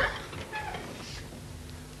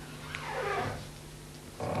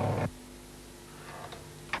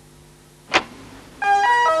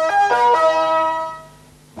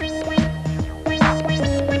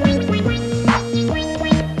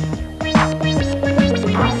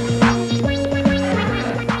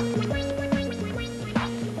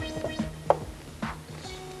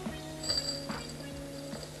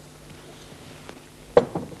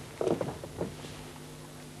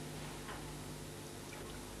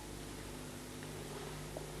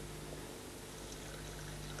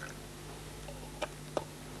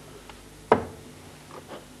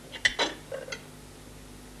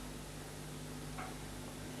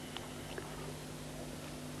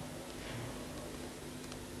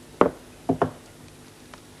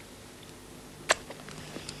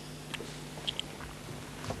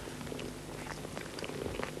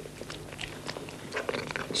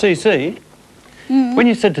 CC, when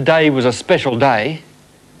you said today was a special day,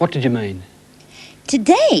 what did you mean?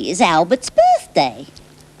 Today is Albert's birthday.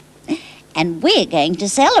 And we're going to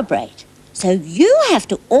celebrate. So you have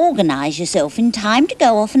to organise yourself in time to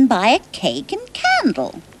go off and buy a cake and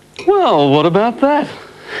candle. Well, what about that?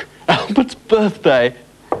 Albert's birthday.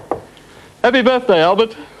 Happy birthday,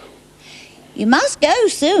 Albert. You must go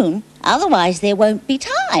soon, otherwise there won't be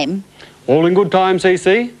time. All in good time,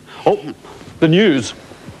 CC. Oh, the news.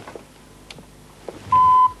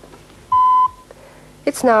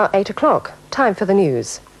 It's now 8 o'clock, time for the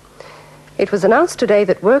news. It was announced today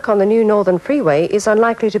that work on the new Northern Freeway is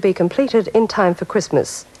unlikely to be completed in time for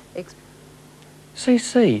Christmas.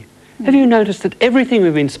 CC, have you noticed that everything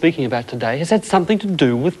we've been speaking about today has had something to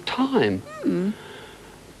do with time?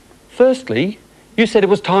 Firstly, you said it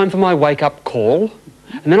was time for my wake-up call,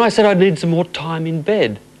 and then I said I'd need some more time in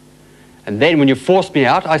bed. And then when you forced me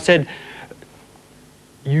out, I said,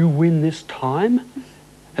 you win this time?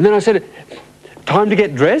 And then I said, time to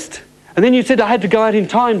get dressed? And then you said I had to go out in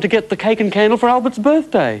time to get the cake and candle for Albert's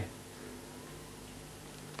birthday.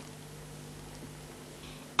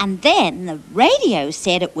 And then the radio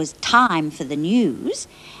said it was time for the news,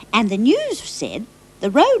 and the news said the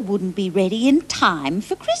road wouldn't be ready in time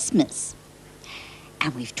for Christmas.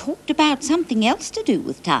 And we've talked about something else to do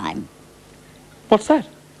with time. What's that?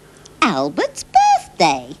 Albert's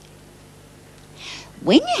birthday.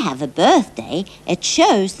 When you have a birthday, it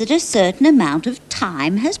shows that a certain amount of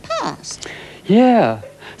time has passed. Yeah,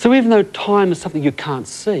 so even though time is something you can't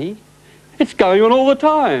see, it's going on all the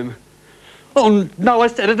time. Oh no, I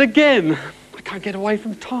said it again. I can't get away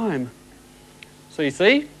from time.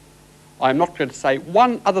 CC, I'm not going to say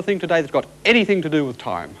one other thing today that's got anything to do with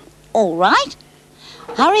time. All right.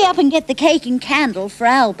 Hurry up and get the cake and candle for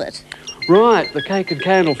Albert. Right, the cake and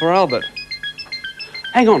candle for Albert.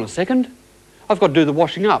 Hang on a second. I've got to do the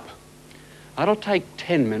washing up. That'll take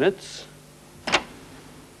 10 minutes. Then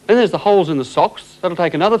there's the holes in the socks. That'll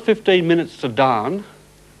take another 15 minutes to darn.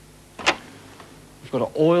 We've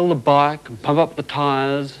got to oil the bike and pump up the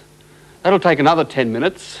tyres. That'll take another 10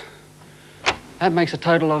 minutes. That makes a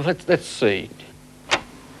total of, let's see.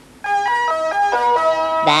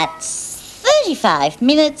 That's 35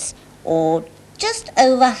 minutes, or just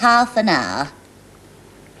over half an hour.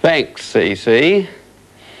 Thanks, CC.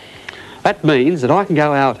 That means that I can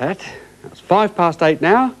go out at, it's 8:05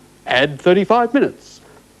 now, add 35 minutes.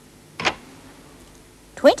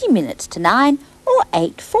 20 minutes to 9, or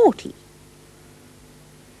 8:40.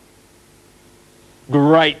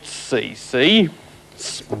 Great, CC.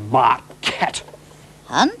 Smart cat.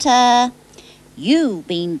 Hunter, you've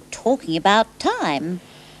been talking about time.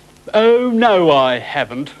 Oh, no, I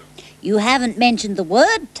haven't. You haven't mentioned the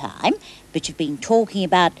word time, but you've been talking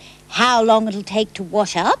about how long it'll take to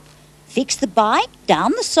wash up, fix the bike,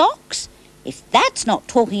 down the socks. If that's not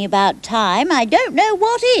talking about time, I don't know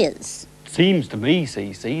what is. Seems to me,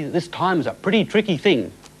 CC, that this time is a pretty tricky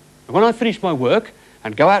thing. And when I finish my work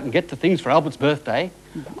and go out and get the things for Albert's birthday,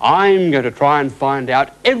 I'm going to try and find out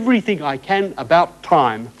everything I can about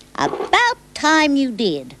time. About time you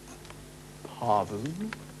did.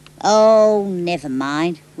 Pardon? Oh, never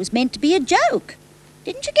mind. It was meant to be a joke.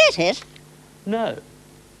 Didn't you get it? No.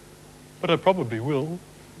 But I probably will.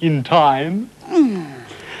 In time.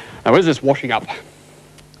 Now, where's this washing up?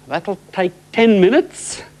 That'll take 10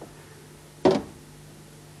 minutes.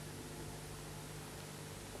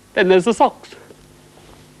 Then there's the socks.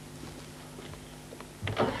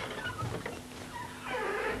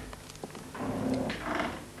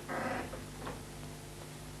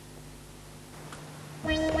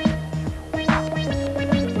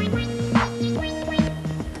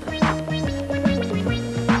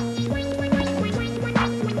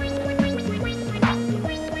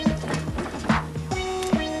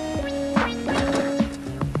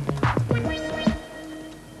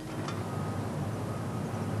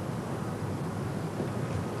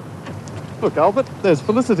 Look, Albert, there's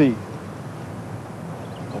Felicity.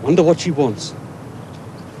 I wonder what she wants.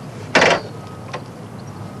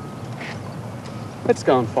 Let's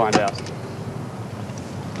go and find out.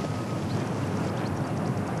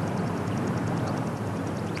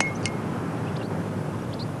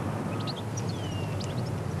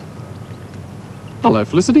 Hello,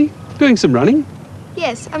 Felicity. Doing some running?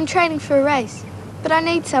 Yes, I'm training for a race, but I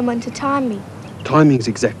need someone to time me. Timing's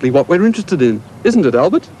exactly what we're interested in, isn't it,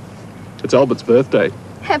 Albert? It's Albert's birthday.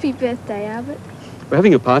 Happy birthday, Albert. We're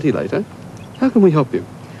having a party later. How can we help you?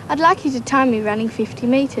 I'd like you to time me running 50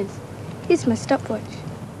 metres. Here's my stopwatch.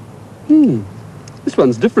 This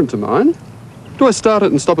one's different to mine. Do I start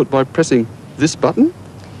it and stop it by pressing this button?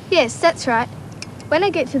 Yes, that's right. When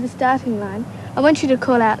I get to the starting line, I want you to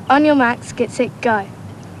call out, on your marks, get set, go.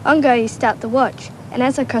 On go, you start the watch, and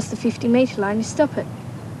as I cross the 50-metre line, you stop it.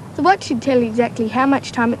 The watch should tell you exactly how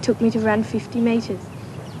much time it took me to run 50 metres.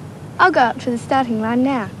 I'll go up to the starting line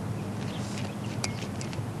now.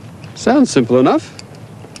 Sounds simple enough.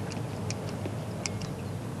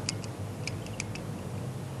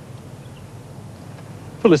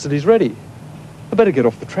 Felicity's ready. I better get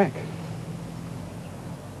off the track.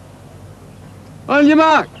 On your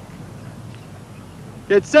mark.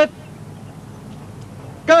 Get set.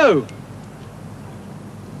 Go.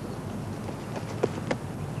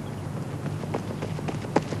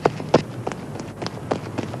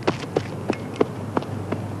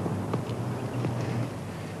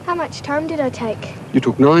 How much time did I take? You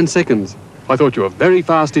took 9 seconds. I thought you were very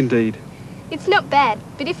fast indeed. It's not bad,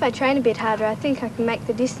 but if I train a bit harder, I think I can make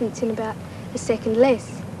the distance in about a second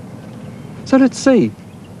less. So let's see.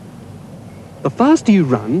 The faster you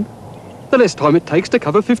run, the less time it takes to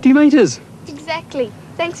cover 50 metres. Exactly.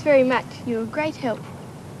 Thanks very much. You're a great help.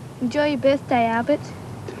 Enjoy your birthday, Albert.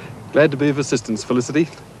 Glad to be of assistance, Felicity.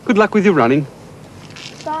 Good luck with your running.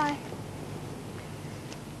 Bye.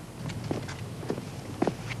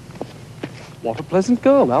 What a pleasant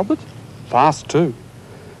girl, Albert. Fast too.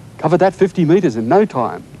 Covered that 50 metres in no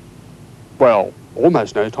time. Well,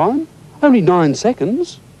 almost no time. Only 9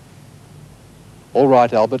 seconds. All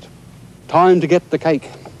right, Albert. Time to get the cake.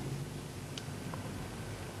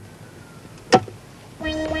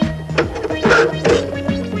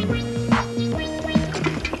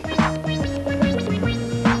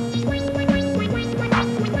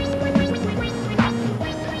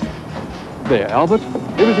 There, Albert.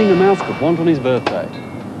 Everything a mouse could want on his birthday.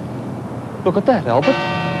 Look at that, Albert.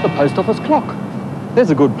 The post office clock.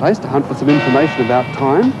 There's a good place to hunt for some information about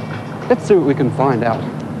time. Let's see what we can find out.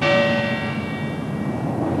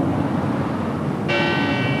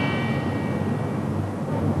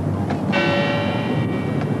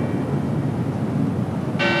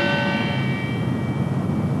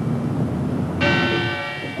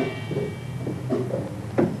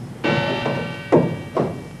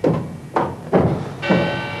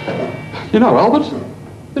 You know, Albert,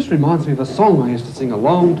 this reminds me of a song I used to sing a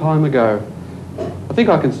long time ago. I think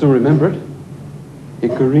I can still remember it.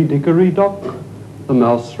 Hickory-dickory-dock, the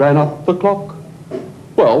mouse ran up the clock.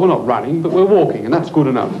 Well, we're not running, but we're walking, and that's good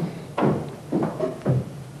enough.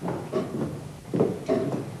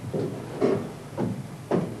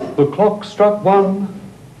 The clock struck 1.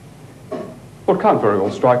 Well, it can't very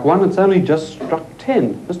well strike 1. It's only just struck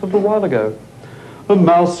 10, just a little while ago. The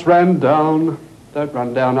mouse ran down. Don't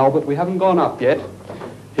run down, Albert. We haven't gone up yet.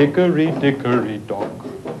 Hickory-dickory-dock.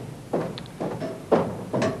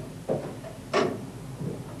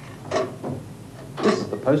 This is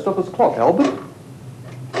the post office clock, Albert.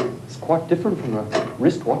 It's quite different from a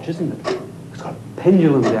wristwatch, isn't it? It's got a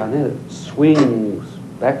pendulum down there that swings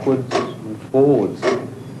backwards and forwards.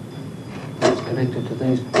 It's connected to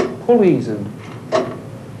these pulleys and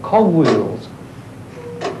cogwheels.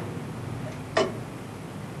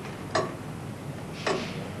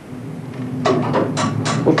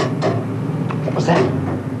 What was that?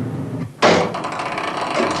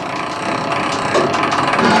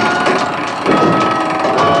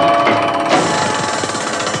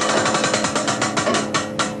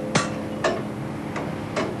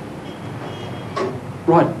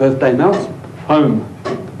 Right, birthday mouse, home.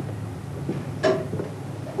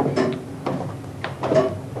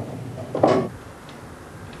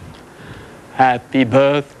 Happy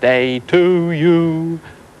birthday to you.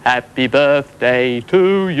 Happy birthday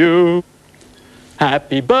to you.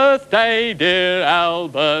 Happy birthday, dear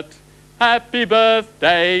Albert. Happy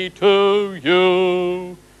birthday to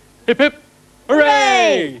you. Hip hip,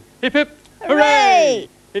 hooray! Hip hip, hooray!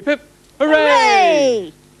 Hip hip,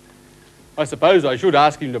 hooray! I suppose I should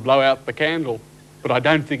ask him to blow out the candle, but I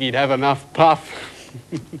don't think he'd have enough puff.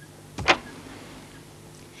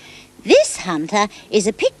 This, Hunter, is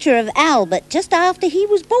a picture of Albert just after he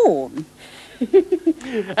was born.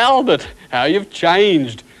 Albert, how you've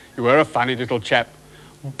changed. You were a funny little chap.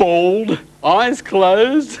 Bald, eyes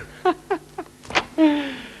closed.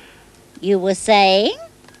 You were saying?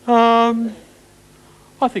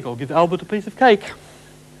 I think I'll give Albert a piece of cake.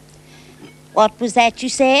 What was that you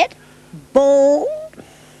said? Bald?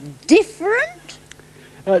 Different?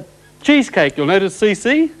 Cheesecake, you'll notice,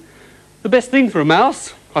 Cece. The best thing for a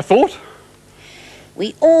mouse, I thought.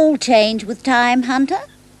 We all change with time, Hunter.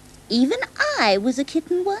 Even I was a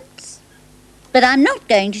kitten once. But I'm not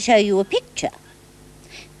going to show you a picture.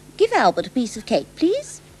 Give Albert a piece of cake,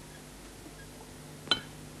 please.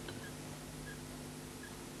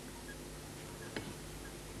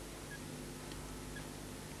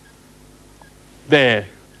 There,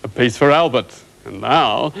 a piece for Albert. And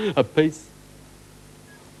now, a piece...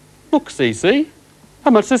 Look, Cece,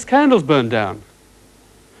 how much this candle's burned down.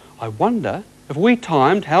 I wonder if we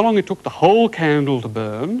timed how long it took the whole candle to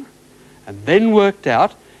burn and then worked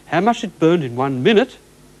out how much it burned in 1 minute,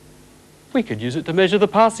 we could use it to measure the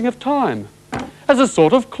passing of time as a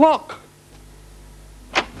sort of clock.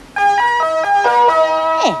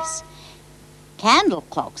 Yes. Candle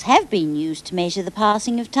clocks have been used to measure the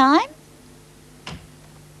passing of time.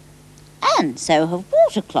 And so have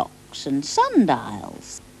water clocks and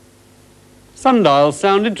sundials. Sundials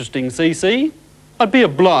sound interesting, Cece. I'd be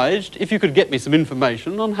obliged if you could get me some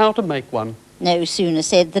information on how to make one. No sooner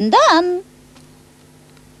said than done.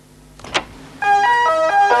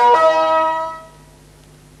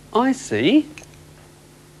 I see.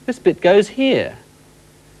 This bit goes here.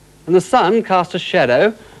 And the sun casts a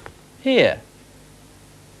shadow here.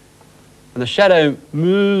 And the shadow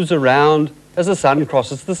moves around as the sun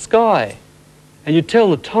crosses the sky. And you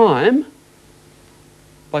tell the time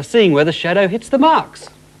by seeing where the shadow hits the marks.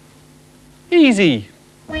 Easy.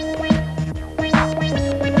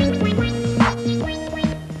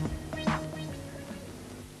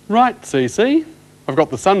 Right, Cece. I've got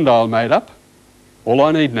the sundial made up. All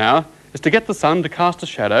I need now is to get the sun to cast a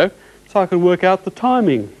shadow so I can work out the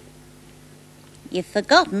timing. You've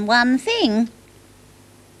forgotten one thing.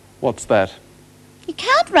 What's that? You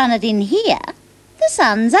can't run it in here. The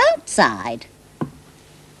sun's outside.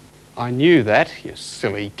 I knew that, you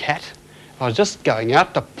silly cat. I was just going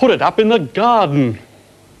out to put it up in the garden.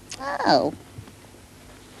 Oh.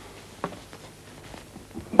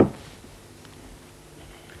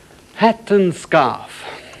 Hat and scarf.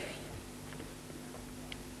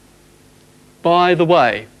 By the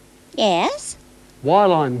way, Yes?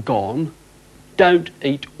 while I'm gone, don't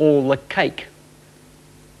eat all the cake.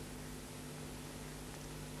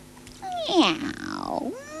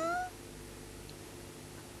 Meow.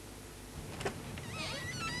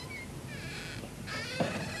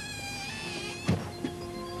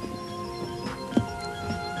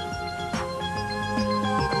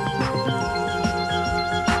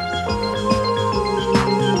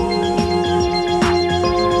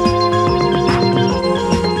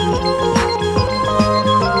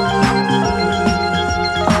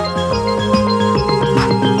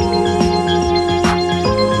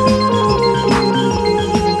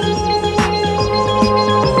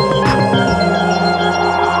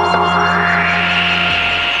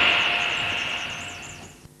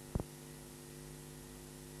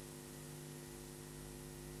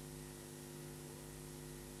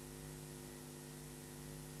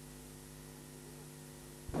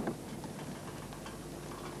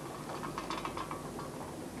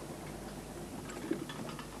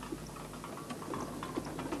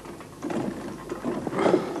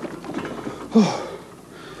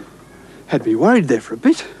 Had me worried there for a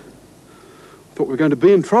bit. Thought we were going to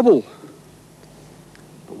be in trouble.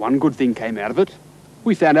 But one good thing came out of it.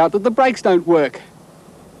 We found out that the brakes don't work.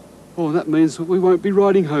 Oh, that means that we won't be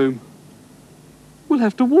riding home. We'll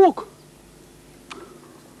have to walk.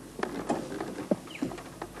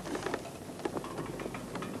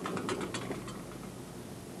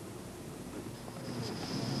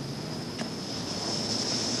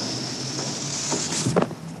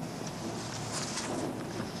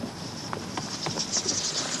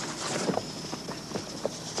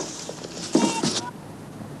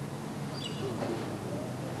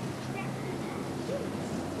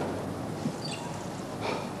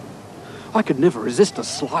 I could never resist a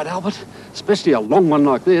slide, Albert, especially a long one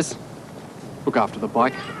like this. Look after the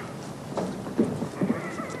bike.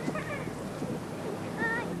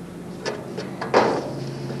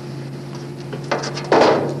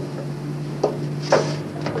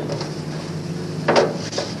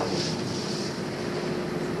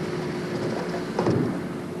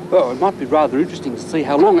 Oh, it might be rather interesting to see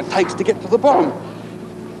how long it takes to get to the bottom.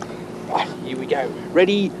 Here we go.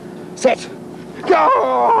 Ready, set,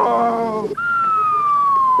 go!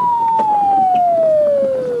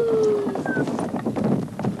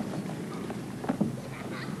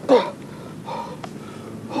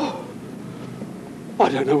 I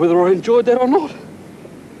don't know whether I enjoyed that or not.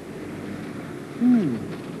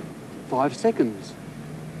 5 seconds.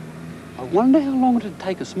 I wonder how long it would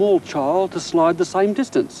take a small child to slide the same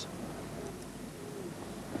distance.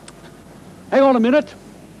 Hang on a minute.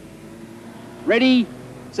 Ready,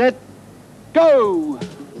 set, go!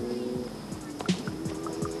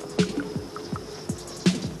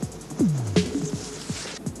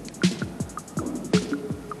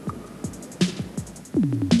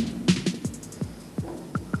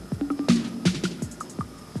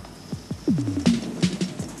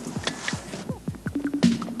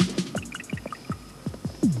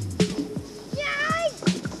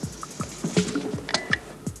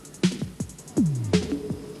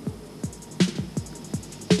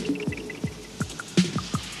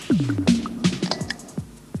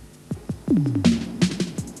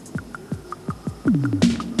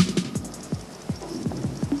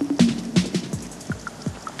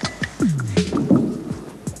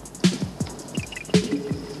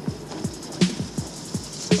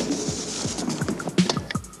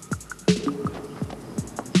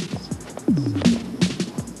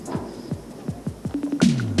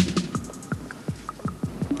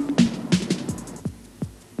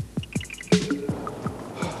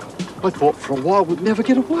 I thought for a while we'd never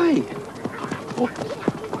get away.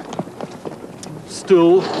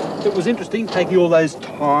 Still, it was interesting taking all those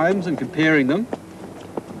times and comparing them.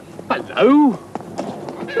 Hello!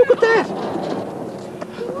 Look at that!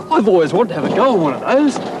 I've always wanted to have a go on one of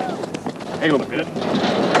those. Hang on a minute.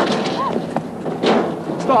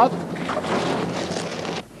 Stop!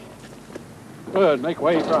 Good, make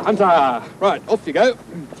way for a hunter. Right, off you go.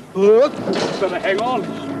 Better hang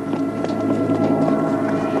on.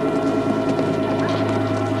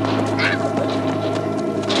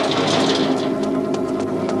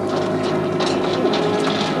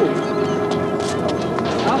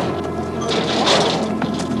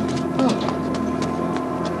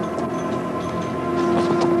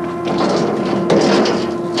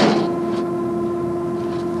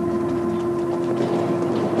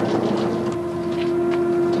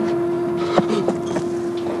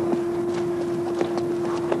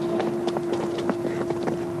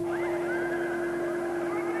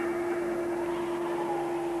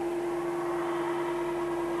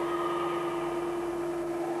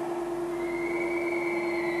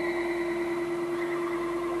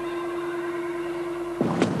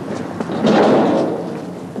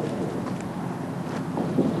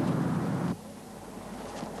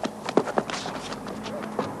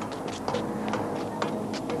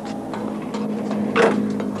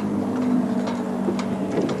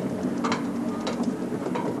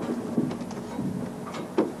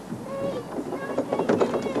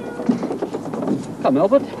 Come,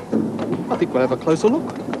 Albert. I think we'll have a closer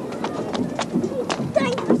look.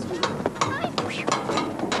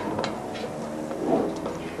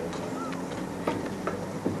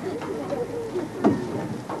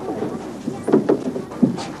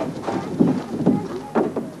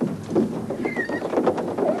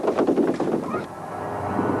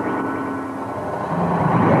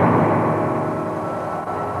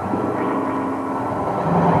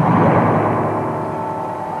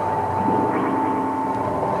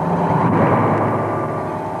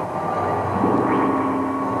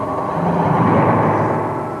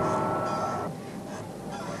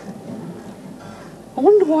 I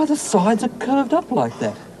wonder why the sides are curved up like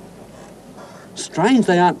that. Strange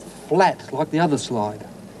they aren't flat like the other slide.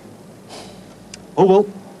 Oh well,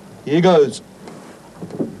 here goes.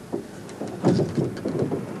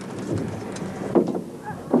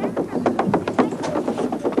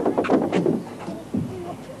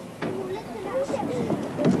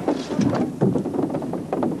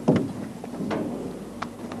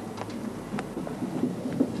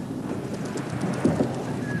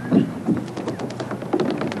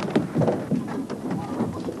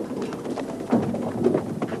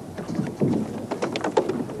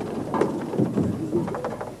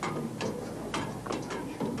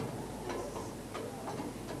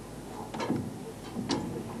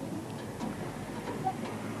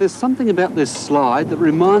 There's something about this slide that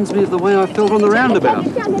reminds me of the way I felt on the roundabout.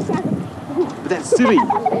 But that's silly.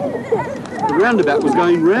 The roundabout was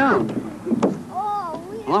going round.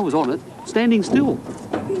 And I was on it, standing still.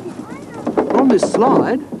 But on this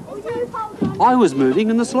slide, I was moving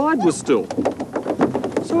and the slide was still.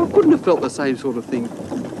 So I couldn't have felt the same sort of thing.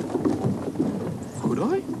 Could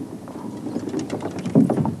I?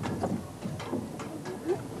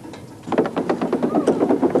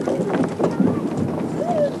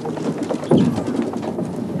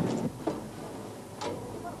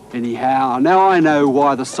 Anyhow, now I know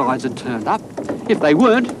why the sides had turned up. If they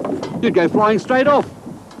weren't, you'd go flying straight off.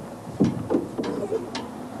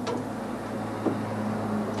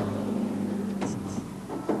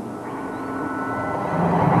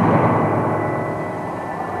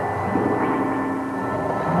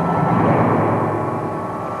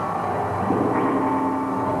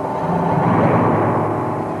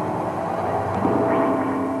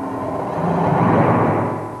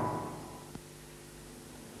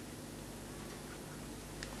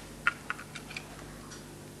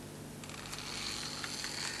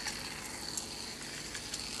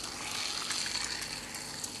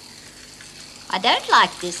 I don't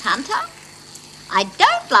like this, Hunter. I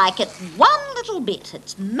don't like it one little bit.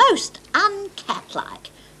 It's most uncat-like.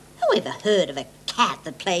 Who ever heard of a cat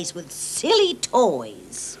that plays with silly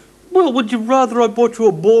toys? Well, would you rather I bought you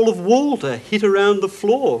a ball of wool to hit around the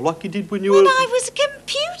floor like you did when you were... When I was a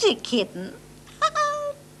computer kitten.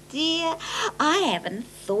 Oh, dear. I haven't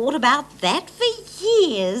thought about that for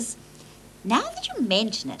years. Now that you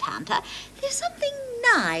mention it, Hunter, there's something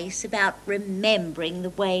nice about remembering the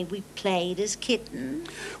way we played as kittens.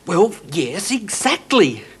 Well, yes,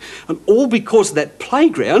 exactly. And all because of that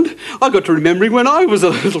playground, I got to remembering when I was a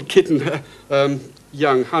little kitten,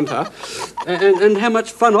 young Hunter, and how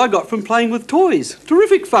much fun I got from playing with toys.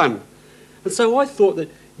 Terrific fun. And so I thought that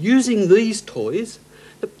using these toys,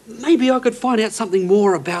 maybe I could find out something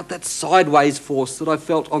more about that sideways force that I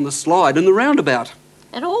felt on the slide and the roundabout.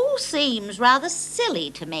 It all seems rather silly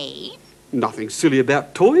to me. Nothing silly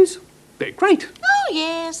about toys. They're great. Oh,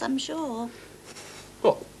 yes, I'm sure.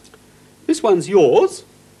 Well, this one's yours,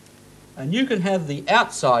 and you can have the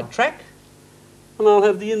outside track, and I'll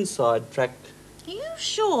have the inside track. Are you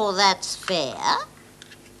sure that's fair?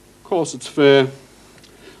 Of course it's fair.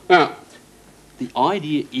 Now, the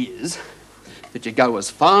idea is that you go as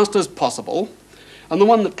fast as possible, and the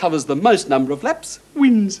one that covers the most number of laps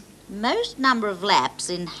wins. Most number of laps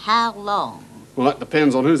in how long? Well, that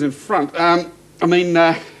depends on who's in front. Well,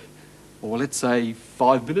 let's say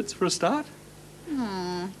 5 minutes for a start.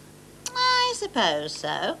 I suppose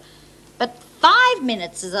so. But 5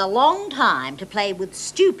 minutes is a long time to play with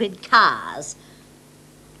stupid cars.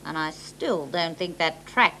 And I still don't think that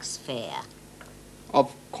track's fair.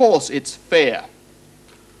 Of course it's fair.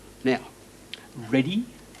 Now, ready,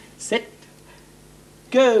 set,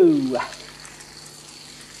 go.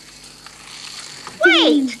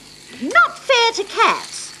 Wait! Not fair to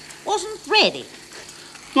cats. Wasn't ready.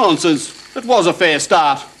 Nonsense. It was a fair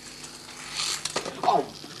start. Oh,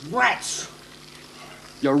 rats.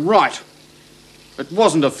 You're right. It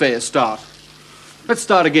wasn't a fair start. Let's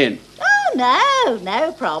start again. Oh,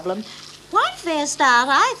 no problem. Quite fair start,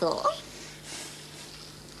 I thought.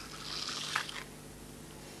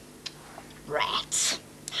 Rats.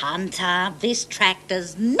 Hunter, this track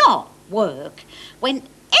does not work. Whenever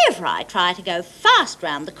I try to go fast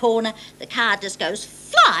round the corner, the car just goes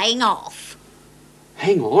flying off.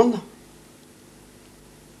 Hang on.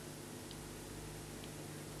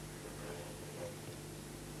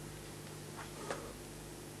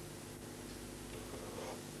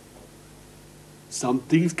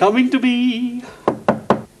 Something's coming to me.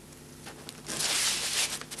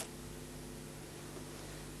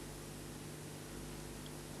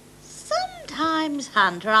 Sometimes,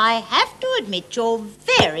 Hunter, I have to admit you're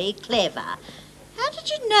very clever. How did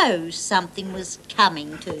you know something was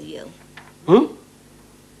coming to you? Huh?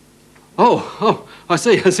 Oh, I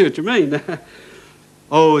see what you mean.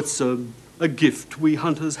 Oh, it's a gift we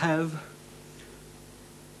hunters have.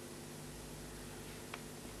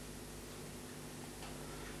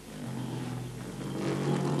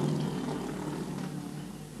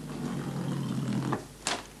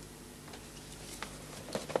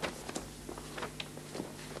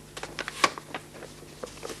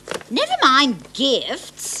 Never mind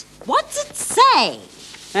gifts. What's it say?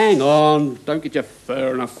 Hang on, don't get your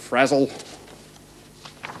fur in a frazzle.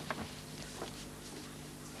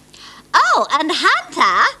 Oh, and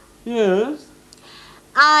Hunter, Yes?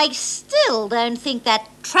 I still don't think that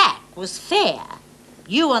track was fair.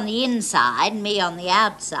 You on the inside, me on the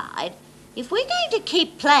outside. If we're going to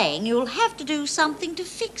keep playing, you'll have to do something to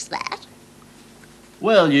fix that.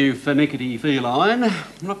 Well, you finickety feline, I'm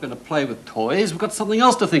not going to play with toys. We've got something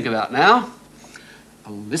else to think about now.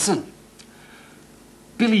 Listen.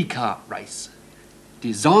 Billy cart race.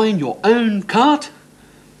 Design your own cart.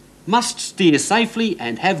 Must steer safely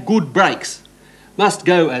and have good brakes. Must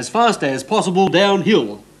go as fast as possible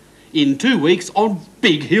downhill. In 2 weeks on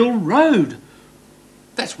Big Hill Road.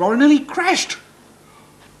 That's where I nearly crashed.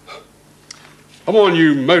 Come on,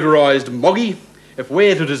 you motorised moggy. If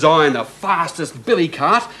we're to design the fastest billy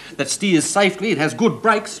cart that steers safely and has good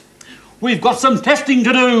brakes, We've got some testing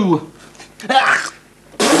to do.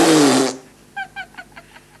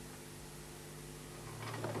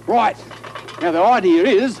 Right. Now the idea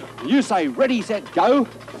is, you say ready, set, go,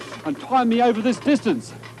 and time me over this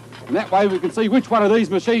distance. And that way we can see which one of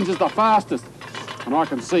these machines is the fastest. And I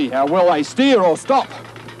can see how well they steer or stop.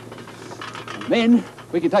 And then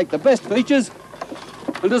we can take the best features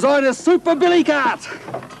and design a super billy cart.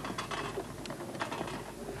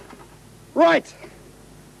 Right.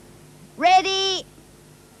 Ready,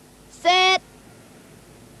 set,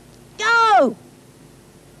 go!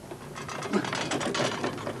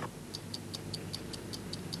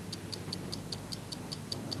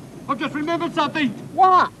 I've just remembered something.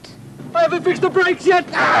 What? I haven't fixed the brakes yet.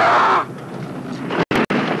 Ah!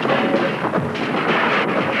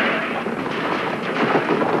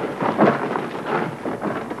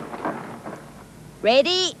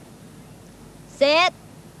 Ready, set,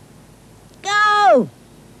 go!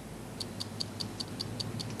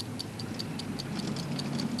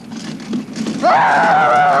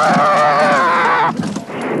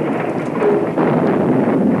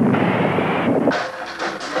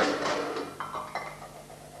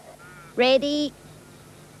 Ready,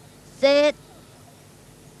 set,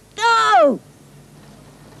 go!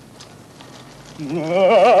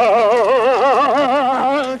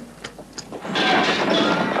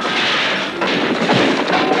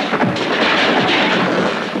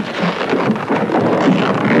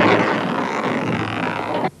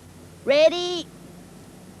 Ready,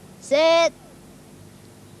 set,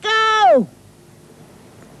 go!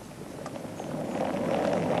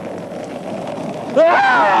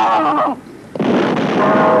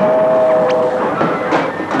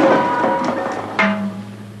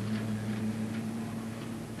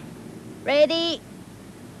 Ready,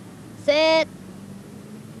 set,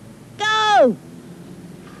 go!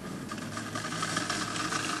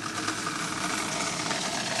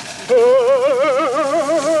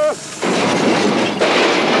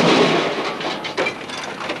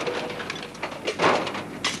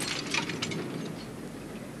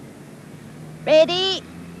 Ready,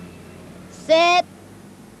 set,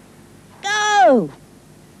 go!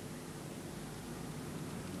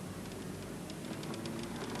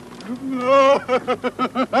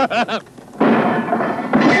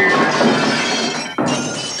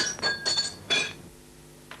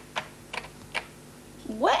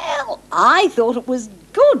 Well, I thought it was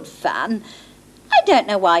good fun. I don't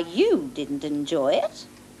know why you didn't enjoy it.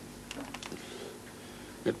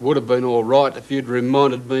 It would have been all right if you'd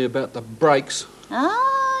reminded me about the brakes.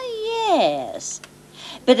 Ah, yes.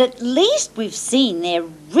 But at least we've seen they're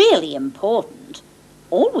really important.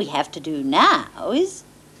 All we have to do now is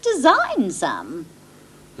design some.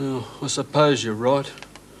 Oh, I suppose you're right.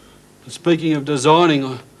 And speaking of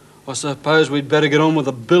designing, I suppose we'd better get on with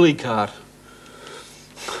the billy cart.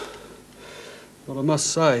 But I must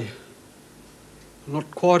say, I'm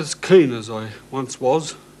not quite as keen as I once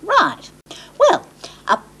was. Right. Well,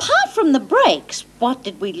 apart from the brakes, what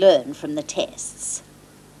did we learn from the tests?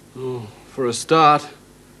 Oh, for a start,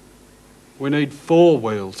 we need 4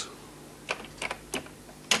 wheels.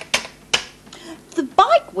 The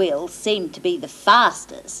bike wheels seem to be the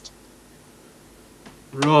fastest.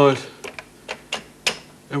 Right.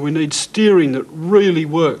 And we need steering that really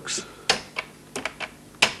works.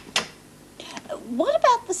 What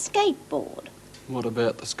about the skateboard? What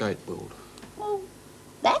about the skateboard? Well,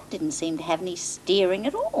 that didn't seem to have any steering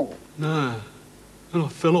at all. No. And I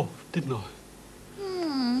fell off, didn't I?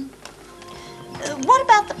 What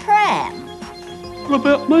about the pram? What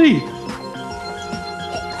about me?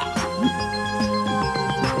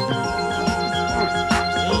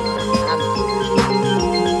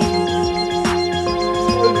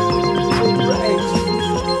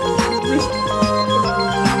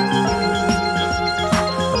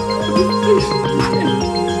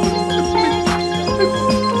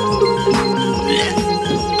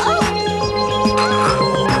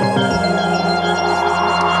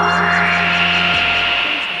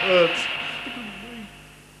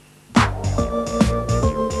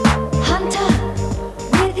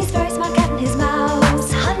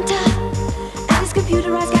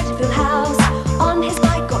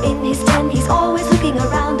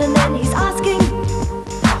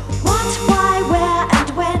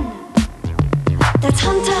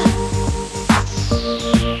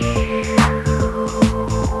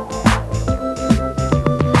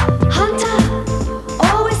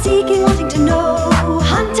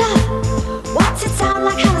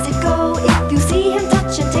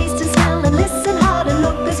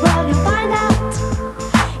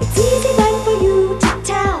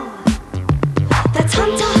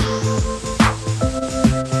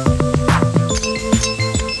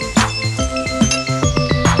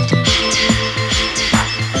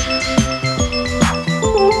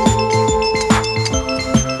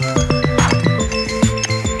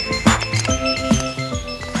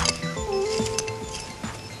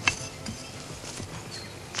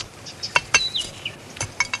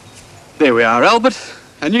 There we are, Albert.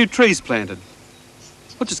 A new tree's planted.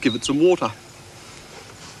 I'll just give it some water.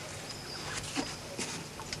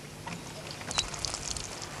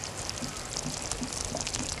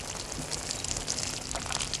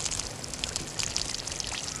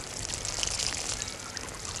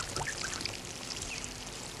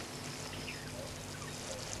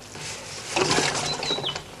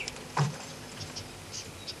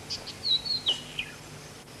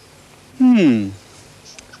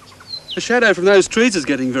 The shadow from those trees is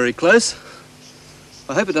getting very close.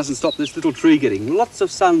 I hope it doesn't stop this little tree getting lots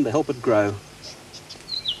of sun to help it grow.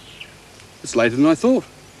 It's later than I thought.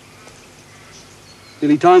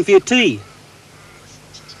 Nearly time for your tea.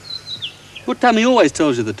 Your tummy always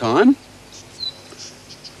tells you the time.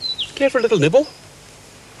 Care for a little nibble?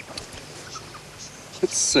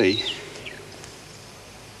 Let's see.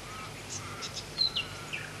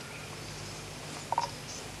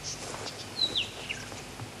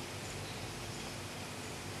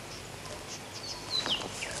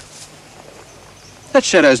 That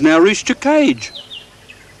shadow's now reached your cage.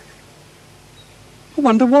 I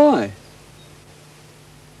wonder why.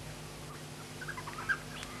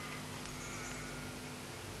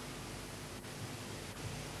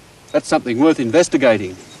 That's something worth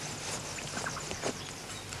investigating.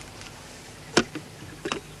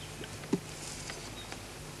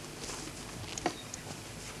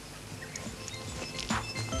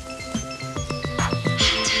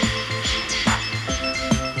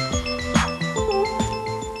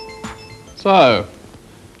 So,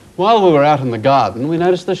 while we were out in the garden, we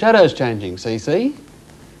noticed the shadows changing, CC.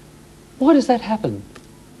 Why does that happen?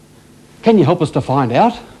 Can you help us to find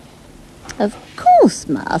out? Of course,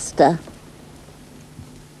 Master.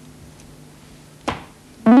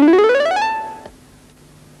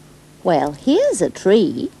 Well, here's a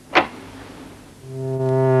tree.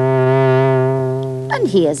 And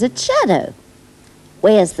here's a shadow.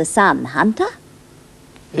 Where's the sun, Hunter?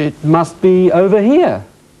 It must be over here.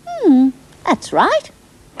 That's right.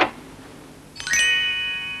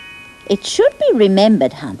 It should be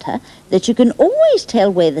remembered, Hunter, that you can always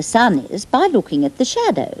tell where the sun is by looking at the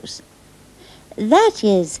shadows. That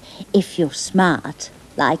is, if you're smart,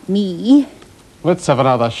 like me. Let's have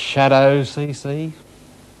another shadow, CC.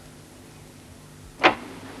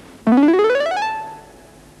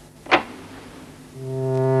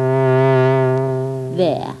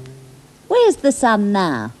 There. Where's the sun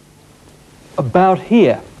now? About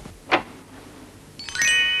here.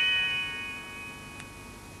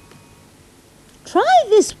 Try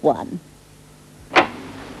this one.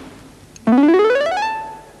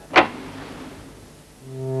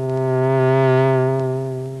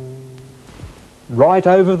 Right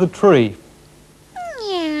over the tree.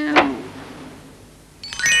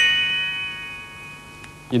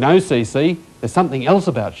 You know, CC, there's something else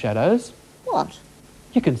about shadows. What?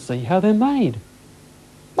 You can see how they're made.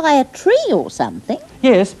 By a tree or something?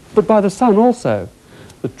 Yes, but by the sun also.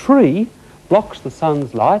 The tree blocks the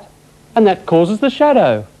sun's light, and that causes the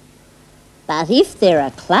shadow. But if there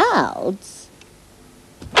are clouds...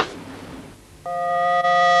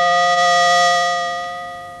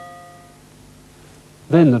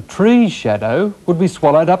 Then the tree's shadow would be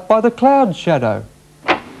swallowed up by the cloud's shadow.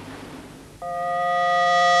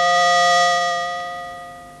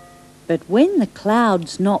 But when the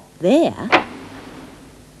cloud's not there...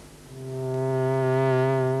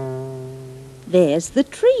 There's the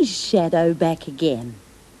tree's shadow back again.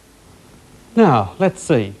 Now, let's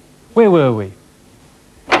see. Where were we?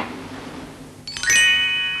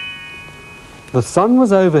 The sun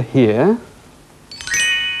was over here,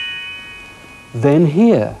 then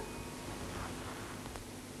here,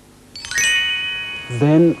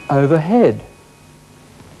 then overhead.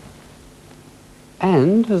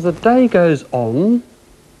 And as the day goes on,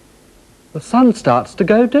 the sun starts to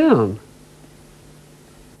go down.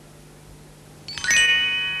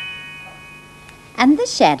 And the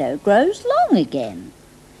shadow grows long again.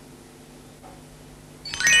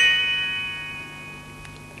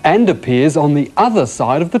 And appears on the other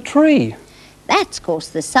side of the tree. That's 'cause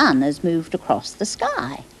the sun has moved across the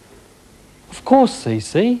sky. Of course,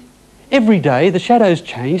 CC. Every day the shadows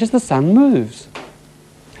change as the sun moves.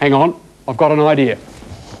 Hang on, I've got an idea.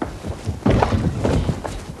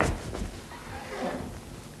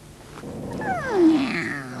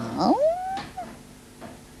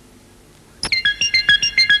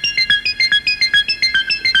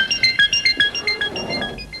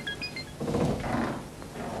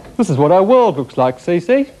 This is what our world looks like,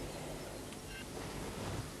 CC.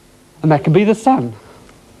 And that could be the sun.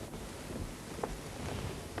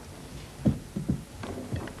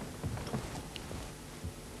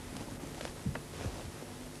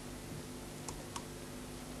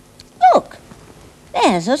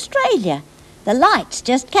 There's Australia. The light's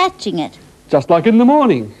just catching it. Just like in the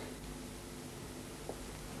morning.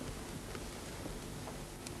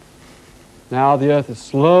 Now the Earth is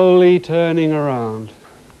slowly turning around.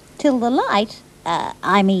 Till the light,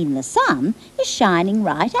 the sun, is shining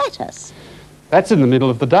right at us. That's in the middle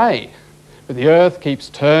of the day. But the Earth keeps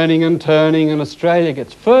turning and turning and Australia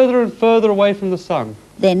gets further and further away from the sun.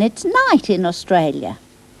 Then it's night in Australia.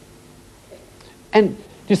 And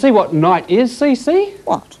do you see what night is, CC?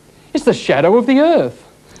 What? It's the shadow of the Earth.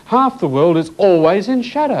 Half the world is always in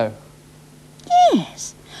shadow.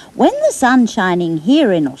 Yes. When the sun's shining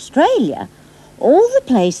here in Australia, all the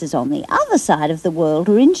places on the other side of the world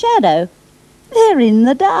are in shadow. They're in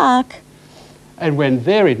the dark. And when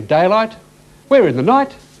they're in daylight, we're in the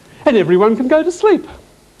night, and everyone can go to sleep.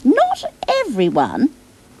 Not everyone.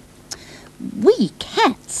 We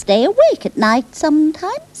cats stay awake at night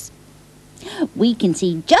sometimes. We can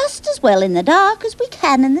see just as well in the dark as we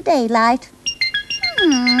can in the daylight.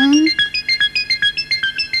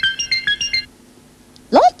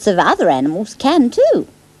 Lots of other animals can too,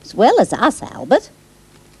 as well as us, Albert.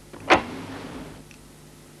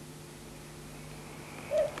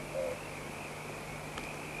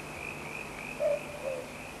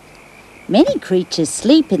 Many creatures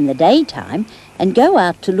sleep in the daytime and go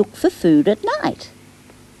out to look for food at night.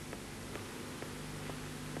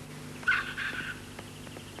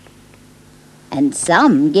 And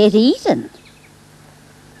some get eaten.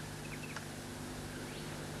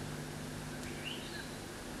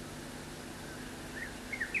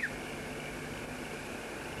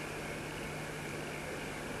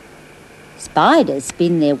 Spiders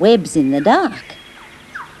spin their webs in the dark.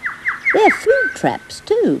 They're food traps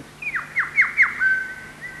too.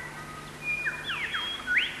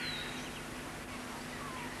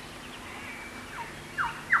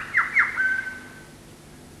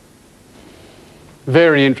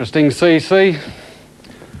 Very interesting, CC.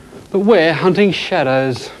 But we're hunting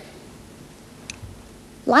shadows.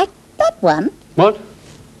 Like that one? What?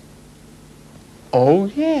 Oh,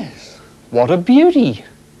 yes. What a beauty.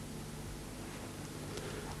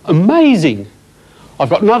 Amazing. I've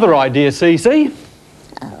got another idea, CC.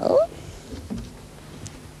 Oh?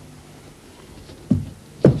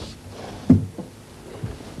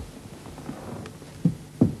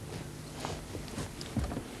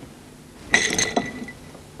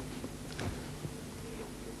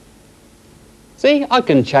 See, I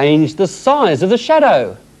can change the size of the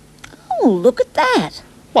shadow. Oh, look at that.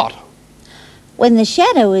 What? When the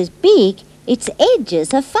shadow is big, its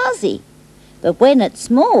edges are fuzzy. But when it's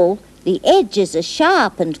small, the edges are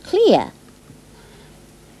sharp and clear.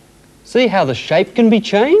 See how the shape can be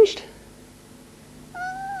changed?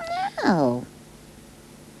 Oh.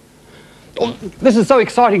 Oh, this is so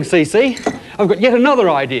exciting, CC. I've got yet another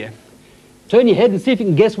idea. Turn your head and see if you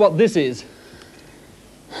can guess what this is.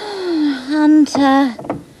 Hunter,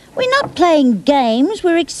 we're not playing games,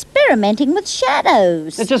 we're experimenting with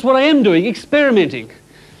shadows. That's just what I am doing, experimenting.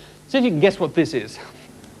 See if you can guess what this is.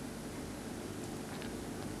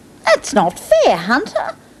 That's not fair,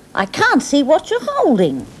 Hunter. I can't see what you're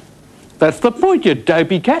holding. That's the point, you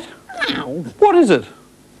dopey cat. Ow. What is it?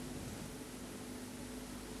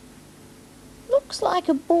 Looks like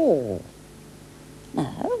a ball.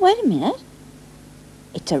 No, wait a minute.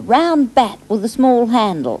 It's a round bat with a small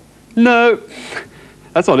handle. No,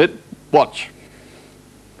 that's not it. Watch.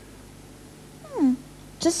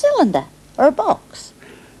 It's a cylinder or a box.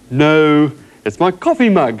 No, it's my coffee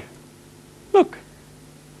mug. Look.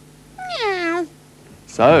 Meow.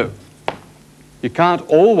 So, you can't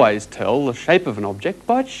always tell the shape of an object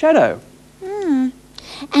by its shadow. And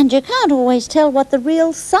you can't always tell what the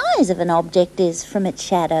real size of an object is from its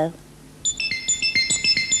shadow.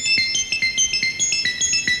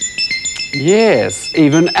 Yes,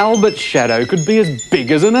 even Albert's shadow could be as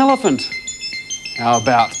big as an elephant. How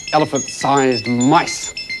about elephant-sized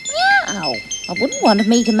mice? Meow. I wouldn't want to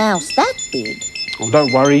meet a mouse that big. Oh,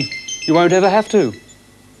 don't worry, you won't ever have to.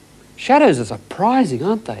 Shadows are surprising,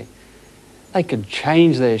 aren't they? They can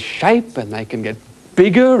change their shape and they can get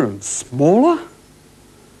bigger and smaller.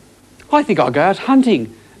 I think I'll go out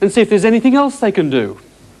hunting and see if there's anything else they can do.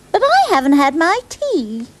 But I haven't had my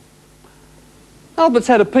tea. Albert's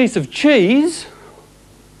had a piece of cheese.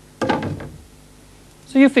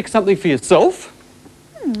 So you fix something for yourself.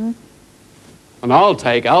 And I'll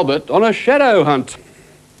take Albert on a shadow hunt.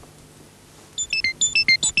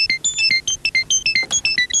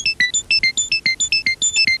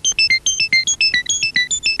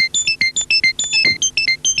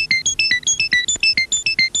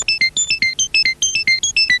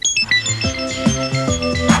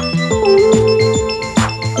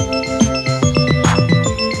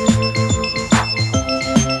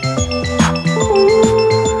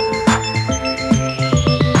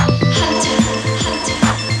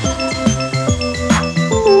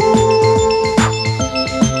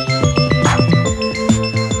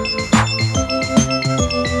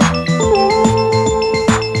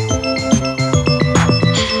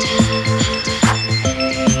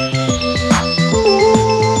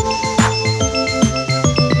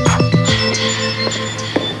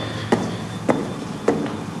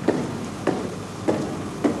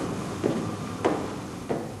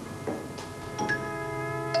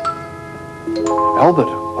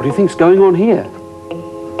 What do you think's going on here?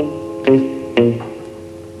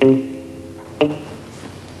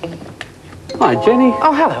 Hi, Jenny.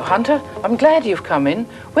 Oh, hello, Hunter. I'm glad you've come in.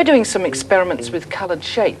 We're doing some experiments with coloured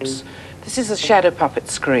shapes. This is a shadow puppet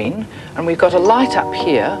screen, and we've got a light up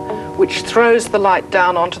here which throws the light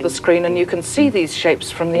down onto the screen, and you can see these shapes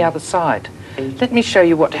from the other side. Let me show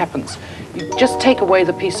you what happens. You just take away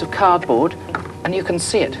the piece of cardboard, and you can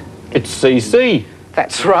see it. It's CC.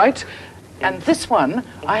 That's right. And this one,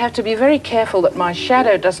 I have to be very careful that my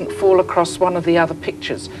shadow doesn't fall across one of the other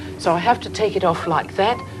pictures. So I have to take it off like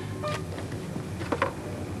that.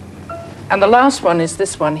 And the last one is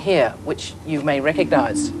this one here, which you may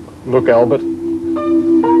recognise. Look, Albert.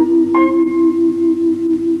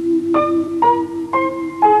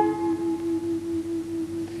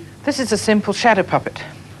 This is a simple shadow puppet.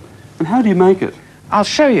 And how do you make it? I'll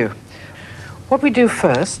show you. What we do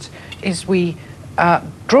first is we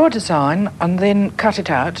draw a design and then cut it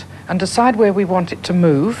out and decide where we want it to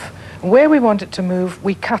move. And where we want it to move,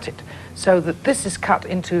 we cut it so that this is cut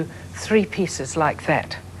into 3 pieces like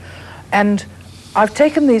that. And I've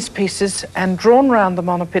taken these pieces and drawn round them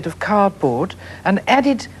on a bit of cardboard and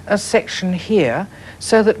added a section here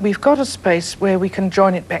so that we've got a space where we can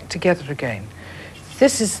join it back together again.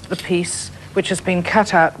 This is the piece which has been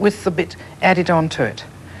cut out with the bit added onto it.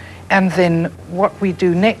 And then what we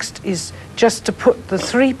do next is just to put the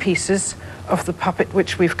 3 pieces of the puppet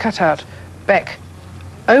which we've cut out back,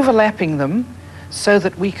 overlapping them so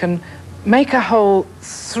that we can make a hole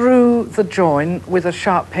through the join with a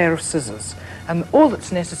sharp pair of scissors. And all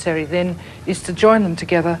that's necessary then is to join them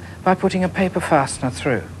together by putting a paper fastener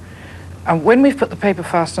through. And when we've put the paper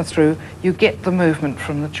fastener through, you get the movement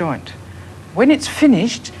from the joint. When it's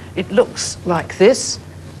finished, it looks like this,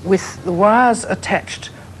 with the wires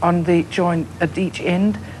attached on the joint at each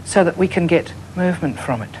end so that we can get movement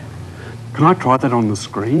from it. Can I try that on the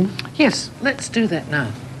screen? Yes, let's do that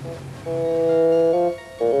now.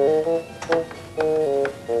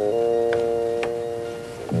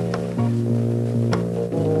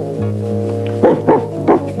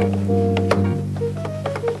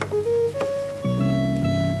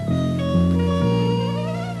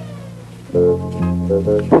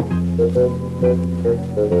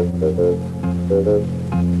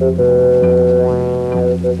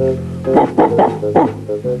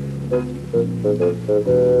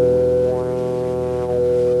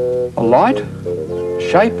 A light,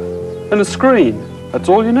 shape, and a screen. That's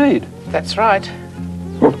all you need. That's right.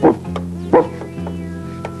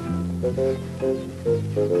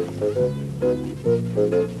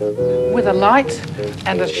 With a light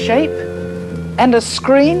and a shape and a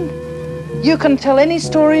screen, you can tell any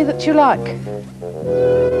story that you like.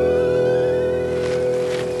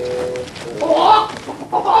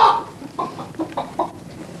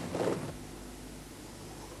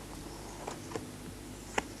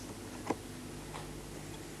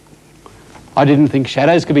 I didn't think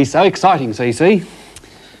shadows could be so exciting, CC.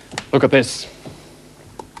 Look at this.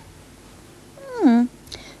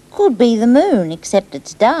 Could be the moon, except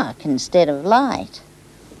it's dark instead of light.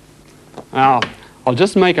 Now, I'll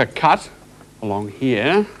just make a cut along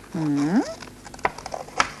here.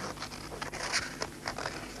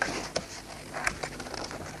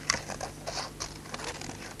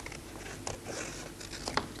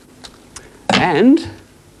 And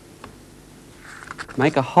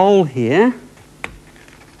make a hole here.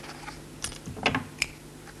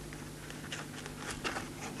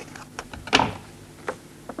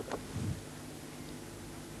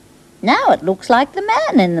 Now it looks like the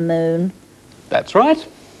man in the moon. That's right.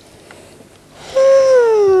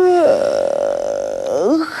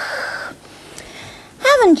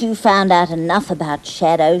 Haven't you found out enough about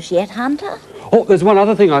shadows yet, Hunter? Oh, there's one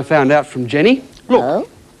other thing I found out from Jenny. Look. Oh?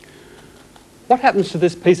 What happens to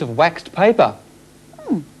this piece of waxed paper?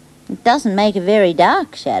 It doesn't make a very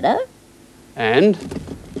dark shadow. And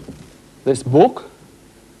this book?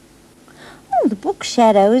 Oh, the book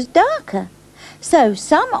shadow is darker. So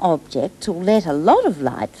some objects will let a lot of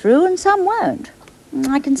light through and some won't.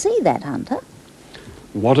 I can see that, Hunter.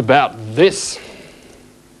 What about this?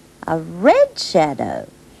 A red shadow.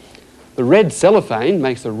 The red cellophane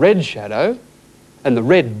makes a red shadow, and the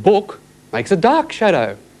red book makes a dark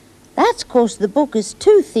shadow. That's 'cause the book is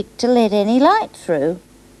too thick to let any light through.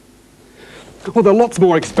 Well, there are lots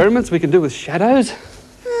more experiments we can do with shadows.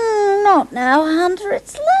 Not now, Hunter.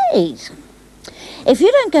 It's late. If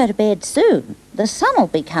you don't go to bed soon, the sun will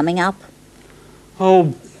be coming up.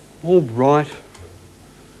 Oh, all right.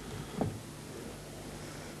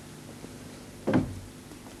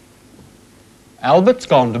 Albert's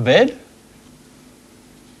gone to bed.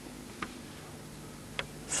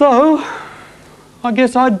 So, I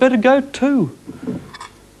guess I'd better go too.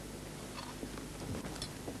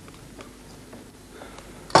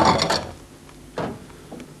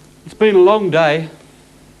 It's been a long day.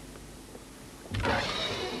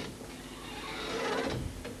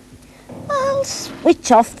 I'll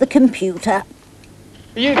switch off the computer.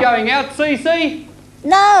 Are you going out, Cece?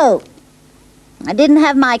 No, I didn't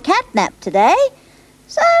have my cat nap today,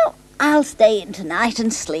 so I'll stay in tonight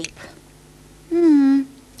and sleep.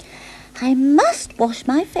 I must wash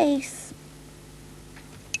my face.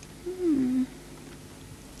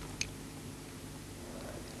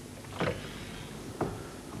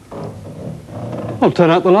 I'll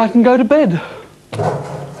turn out the light and go to bed.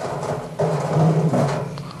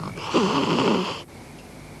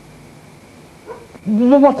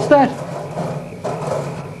 What's that?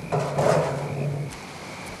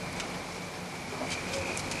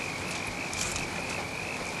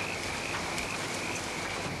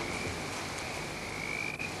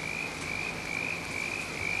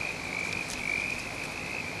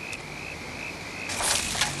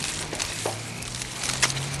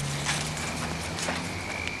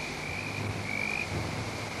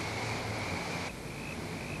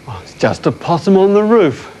 Oh, it's just a possum on the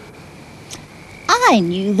roof. I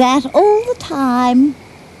knew that all the time.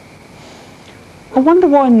 I wonder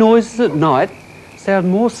why noises at night sound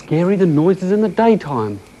more scary than noises in the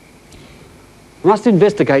daytime. I must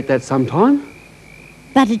investigate that sometime.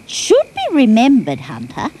 But it should be remembered,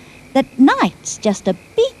 Hunter, that night's just a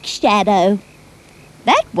big shadow.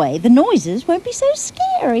 That way the noises won't be so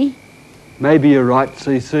scary. Maybe you're right,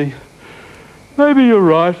 Cece. Maybe you're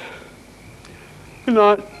right. Good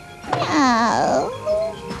night. Oh.